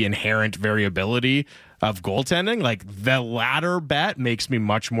of the inherent variability of goaltending, the latter bet makes me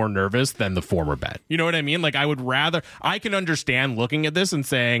much more nervous than the former bet. You know what I mean? I can understand looking at this and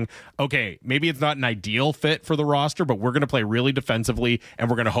saying, okay, maybe it's not an ideal fit for the roster, but we're going to play really defensively and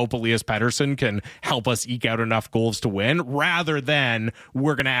we're going to hope Elias Pettersson can help us eke out enough goals to win, rather than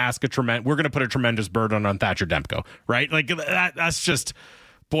we're going to put a tremendous burden on Thatcher Demko, right? That's just...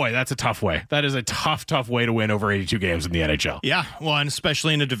 Boy, that's a tough way. That is a tough way to win over 82 games in the NHL. Yeah, well, and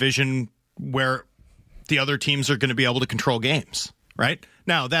especially in a division where the other teams are going to be able to control games, right?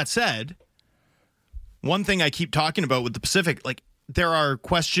 Now, that said, one thing I keep talking about with the Pacific, there are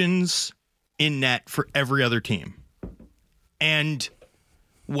questions in net for every other team. And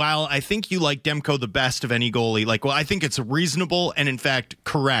while I think you like Demko the best of any goalie, I think it's reasonable and, in fact,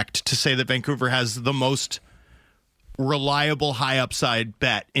 correct to say that Vancouver has the most reliable high upside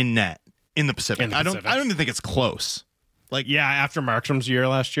bet in net in the Pacific. I don't even think it's close. Like, yeah, after Markstrom's year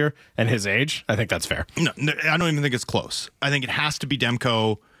last year and his age, I think that's fair. No, I don't even think it's close. I think it has to be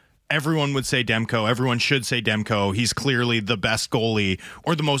Demko. Everyone would say Demko. Everyone should say Demko. He's clearly the best goalie,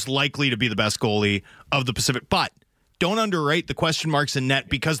 or the most likely to be the best goalie of the Pacific. But don't underrate the question marks in net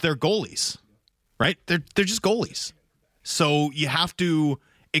because they're goalies, right? They're just goalies. So you have to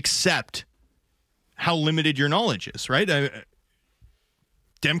accept how limited your knowledge is, right?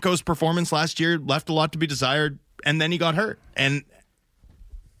 Demko's performance last year left a lot to be desired, and then he got hurt. And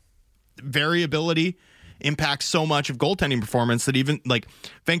variability impacts so much of goaltending performance that even like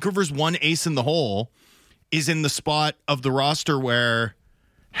Vancouver's one ace in the hole is in the spot of the roster where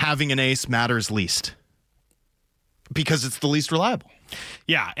having an ace matters least because it's the least reliable.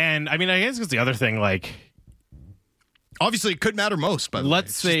 Yeah. And I mean, I guess it's the other thing, like, obviously, it could matter most, but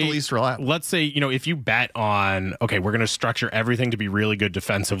let's say the least reliable. Let's say, if you bet on, okay, we're going to structure everything to be really good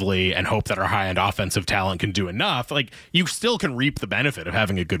defensively and hope that our high-end offensive talent can do enough, like, you still can reap the benefit of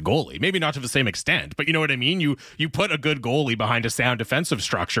having a good goalie. Maybe not to the same extent, but you know what I mean? You put a good goalie behind a sound defensive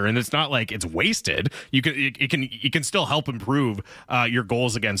structure, and it's not like it's wasted. It can still help improve your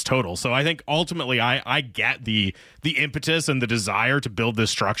goals against total. So I think ultimately I get the impetus and the desire to build this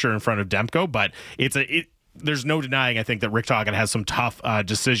structure in front of Demko, but there's no denying, I think, that Rick Tocchet has some tough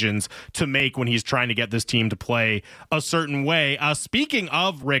decisions to make when he's trying to get this team to play a certain way. Speaking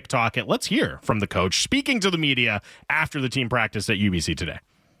of Rick Tocchet, let's hear from the coach speaking to the media after the team practiced at UBC today.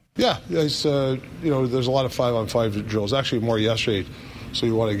 Yeah, there's a lot of 5-on-5 drills, actually more yesterday. So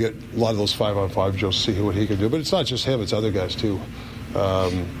you want to get a lot of those 5-on-5 drills, see what he can do. But it's not just him, it's other guys too.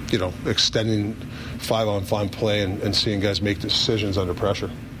 Extending 5-on-5 play and seeing guys make decisions under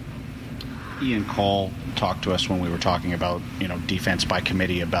pressure. Ian Cole talked to us when we were talking about, defense by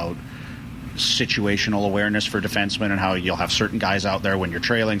committee, about situational awareness for defensemen and how you'll have certain guys out there when you're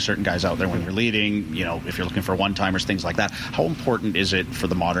trailing, certain guys out there when you're leading, if you're looking for one-timers, things like that. How important is it for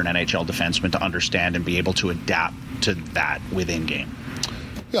the modern NHL defenseman to understand and be able to adapt to that within game?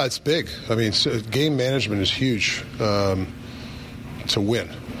 Yeah, it's big. I mean, game management is huge to win.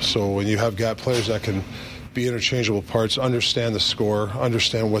 So when you have players that can be interchangeable parts, understand the score,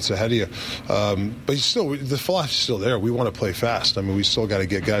 understand what's ahead of you. But the philosophy's still there. We want to play fast. I mean, we still got to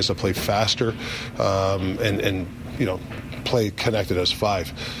get guys to play faster and play connected as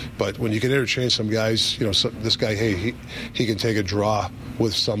 5. But when you can interchange some guys, this guy, hey, he can take a draw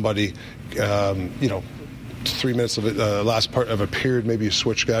with somebody, 3 minutes of it, last part of a period, maybe you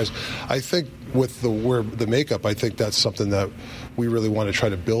switch guys. I think with the makeup, I think that's something that we really want to try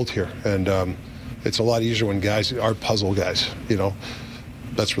to build here. And it's a lot easier when guys are puzzle guys.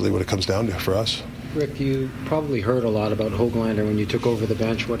 That's really what it comes down to for us. Rick, you probably heard a lot about Höglander when you took over the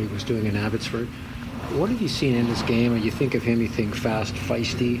bench, what he was doing in Abbotsford. What have you seen in this game? When you think of him, you think fast,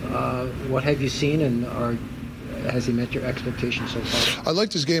 feisty. What have you seen, and has he met your expectations so far? I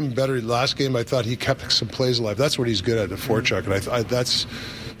liked his game better. Last game, I thought he kept some plays alive. That's what he's good at, the forecheck, and that's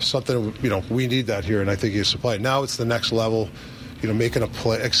something we need that here, and I think he's supplied. Now it's the next level. Making a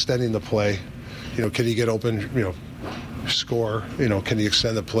play, extending the play. Can he get open, score? Can he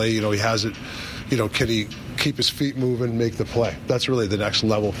extend the play? He has it. Can he keep his feet moving, make the play? That's really the next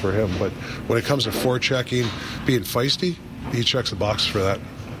level for him. But when it comes to forechecking, being feisty, he checks the box for that.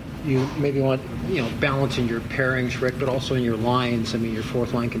 You maybe want, balance in your pairings, Rick, but also in your lines. I mean, your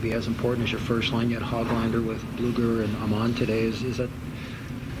fourth line can be as important as your first line. You had Höglander with Bluger and Amon today. Is that?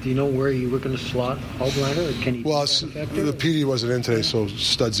 Do you know where you were going to slot Höglander, or can he? Well, the PD wasn't in today, so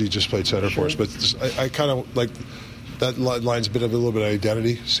Studsy just played center for us. But I kind of like that line's a little bit of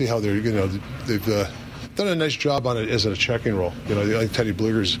identity. See how they've done a nice job on it as a checking role. I think Teddy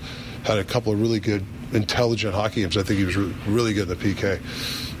Bluger's had a couple of really good, intelligent hockey games. I think he was really good in the PK.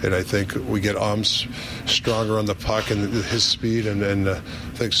 And I think we get stronger on the puck and his speed, and I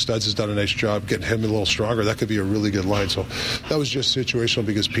think Studs has done a nice job getting him a little stronger. That could be a really good line. So that was just situational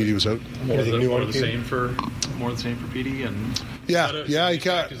because Petey was out. More the same for Petey, and he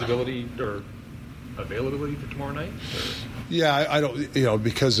got his ability or availability for tomorrow night. Or? Yeah, I don't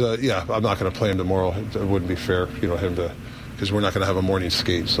because I'm not going to play him tomorrow. It wouldn't be fair, him to, because we're not going to have a morning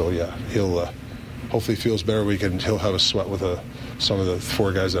skate. So yeah, he'll hopefully feels better. He'll have a sweat with some of the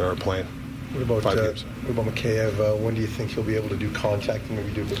 4 guys that aren't playing. What about Mikheyev? When do you think he'll be able to do contact and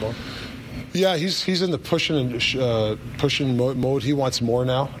maybe do a bit more? Yeah, he's in the pushing mode. He wants more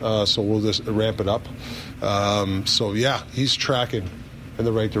now, so we'll just ramp it up. He's tracking in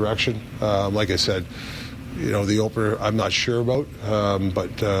the right direction. Like I said, the opener I'm not sure about,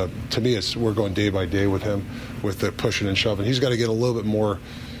 but to me we're going day by day with him with the pushing and shoving. He's got to get a little bit more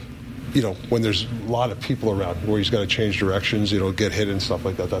when there's a lot of people around where he's got to change directions, get hit and stuff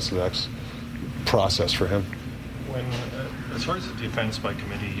like that. That's the next process for him. When, as far as the defense by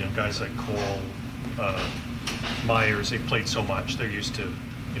committee, guys like Cole, Myers, they've played so much, they're used to,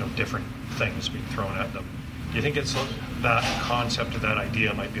 different things being thrown at them. Do you think it's that concept or that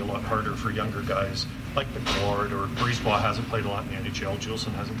idea might be a lot harder for younger guys like McWard, or Brisebois hasn't played a lot in the NHL,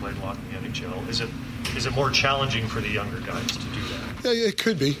 Juleson hasn't played a lot in the NHL? Is it more challenging for the younger guys to do that? Yeah, it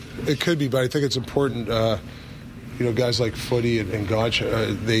could be. But I think it's important. Guys like Footy and Gotch,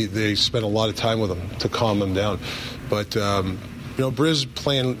 they spend a lot of time with them to calm them down. But Briz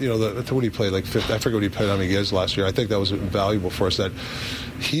playing, what did he play, like fifth? I forget what he played on Miguez last year. I think that was invaluable for us, that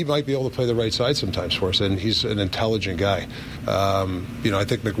he might be able to play the right side sometimes for us, and he's an intelligent guy. I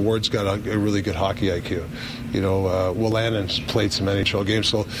think McWard's got a really good hockey IQ. Willanen's played some NHL games,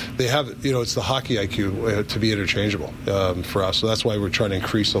 so they have, it's the hockey IQ to be interchangeable for us. So that's why we're trying to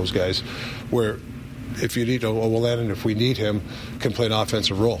increase those guys, where if you need Willanen, if we need him, can play an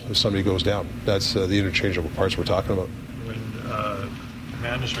offensive role if somebody goes down. That's the interchangeable parts we're talking about. When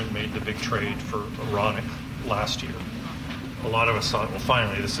management made the big trade for Ronick last year, a lot of us thought, well,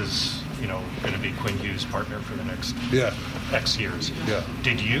 finally, this is going to be Quinn Hughes' partner for the next X years. Yeah.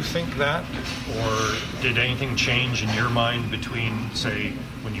 Did you think that, or did anything change in your mind between, say,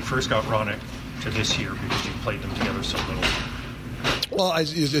 when you first got Ronick to this year, because you played them together so little? Well,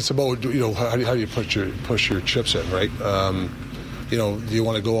 it's about how do you push your chips in, right? Do you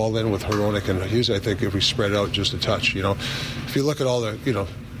want to go all in with Hronek and Hughes? I think if we spread it out just a touch, if you look at all the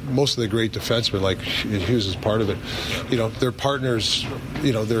most of the great defensemen, like Hughes is part of it. They're partners.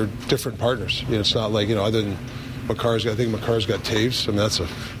 They're different partners. It's not like other than Makar's. I think Makar's got Taves. I mean,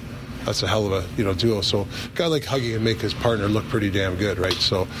 that's a hell of a duo. So a guy like Huggy can make his partner look pretty damn good, right?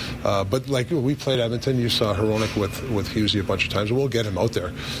 So, but like we played Edmonton, you saw Hronek with Hughesy a bunch of times. We'll get him out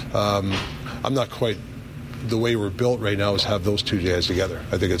there. I'm not quite. The way we're built right now is have those two guys together.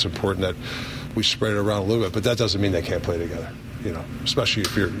 I think it's important that we spread it around a little bit, but that doesn't mean they can't play together. Especially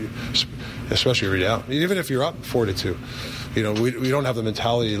if you're down. Even if you're up 4-2, we don't have the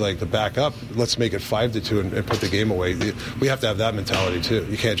mentality like to back up. Let's make it 5-2 and put the game away. We have to have that mentality too.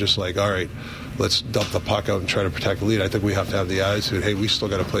 You can't just like, all right, let's dump the puck out and try to protect the lead. I think we have to have the attitude, hey, we still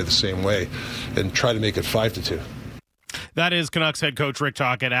got to play the same way and try to make it 5-2. That is Canucks head coach Rick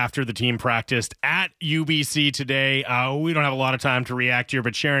Tocchet after the team practiced at UBC today. We don't have a lot of time to react here,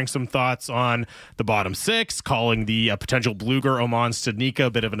 but sharing some thoughts on the bottom six, calling the potential Bluger, Oman, Studnicka a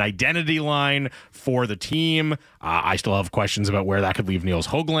bit of an identity line for the team. I still have questions about where that could leave Niels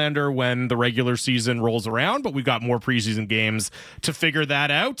Höglander when the regular season rolls around, but we've got more preseason games to figure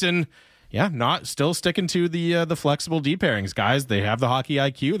that out. And yeah, not still sticking to the flexible D pairings, guys. They have the hockey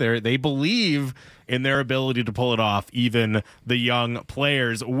IQ. They believe in their ability to pull it off, even the young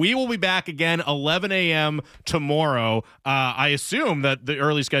players. We will be back again 11 a.m. tomorrow. I assume that the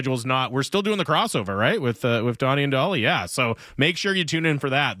early schedule is not. We're still doing the crossover, right, with Donnie and Dolly. Yeah, so make sure you tune in for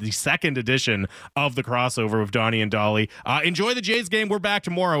that, the second edition of the crossover with Donnie and Dolly. Enjoy the Jays game. We're back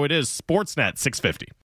tomorrow. It is Sportsnet 650.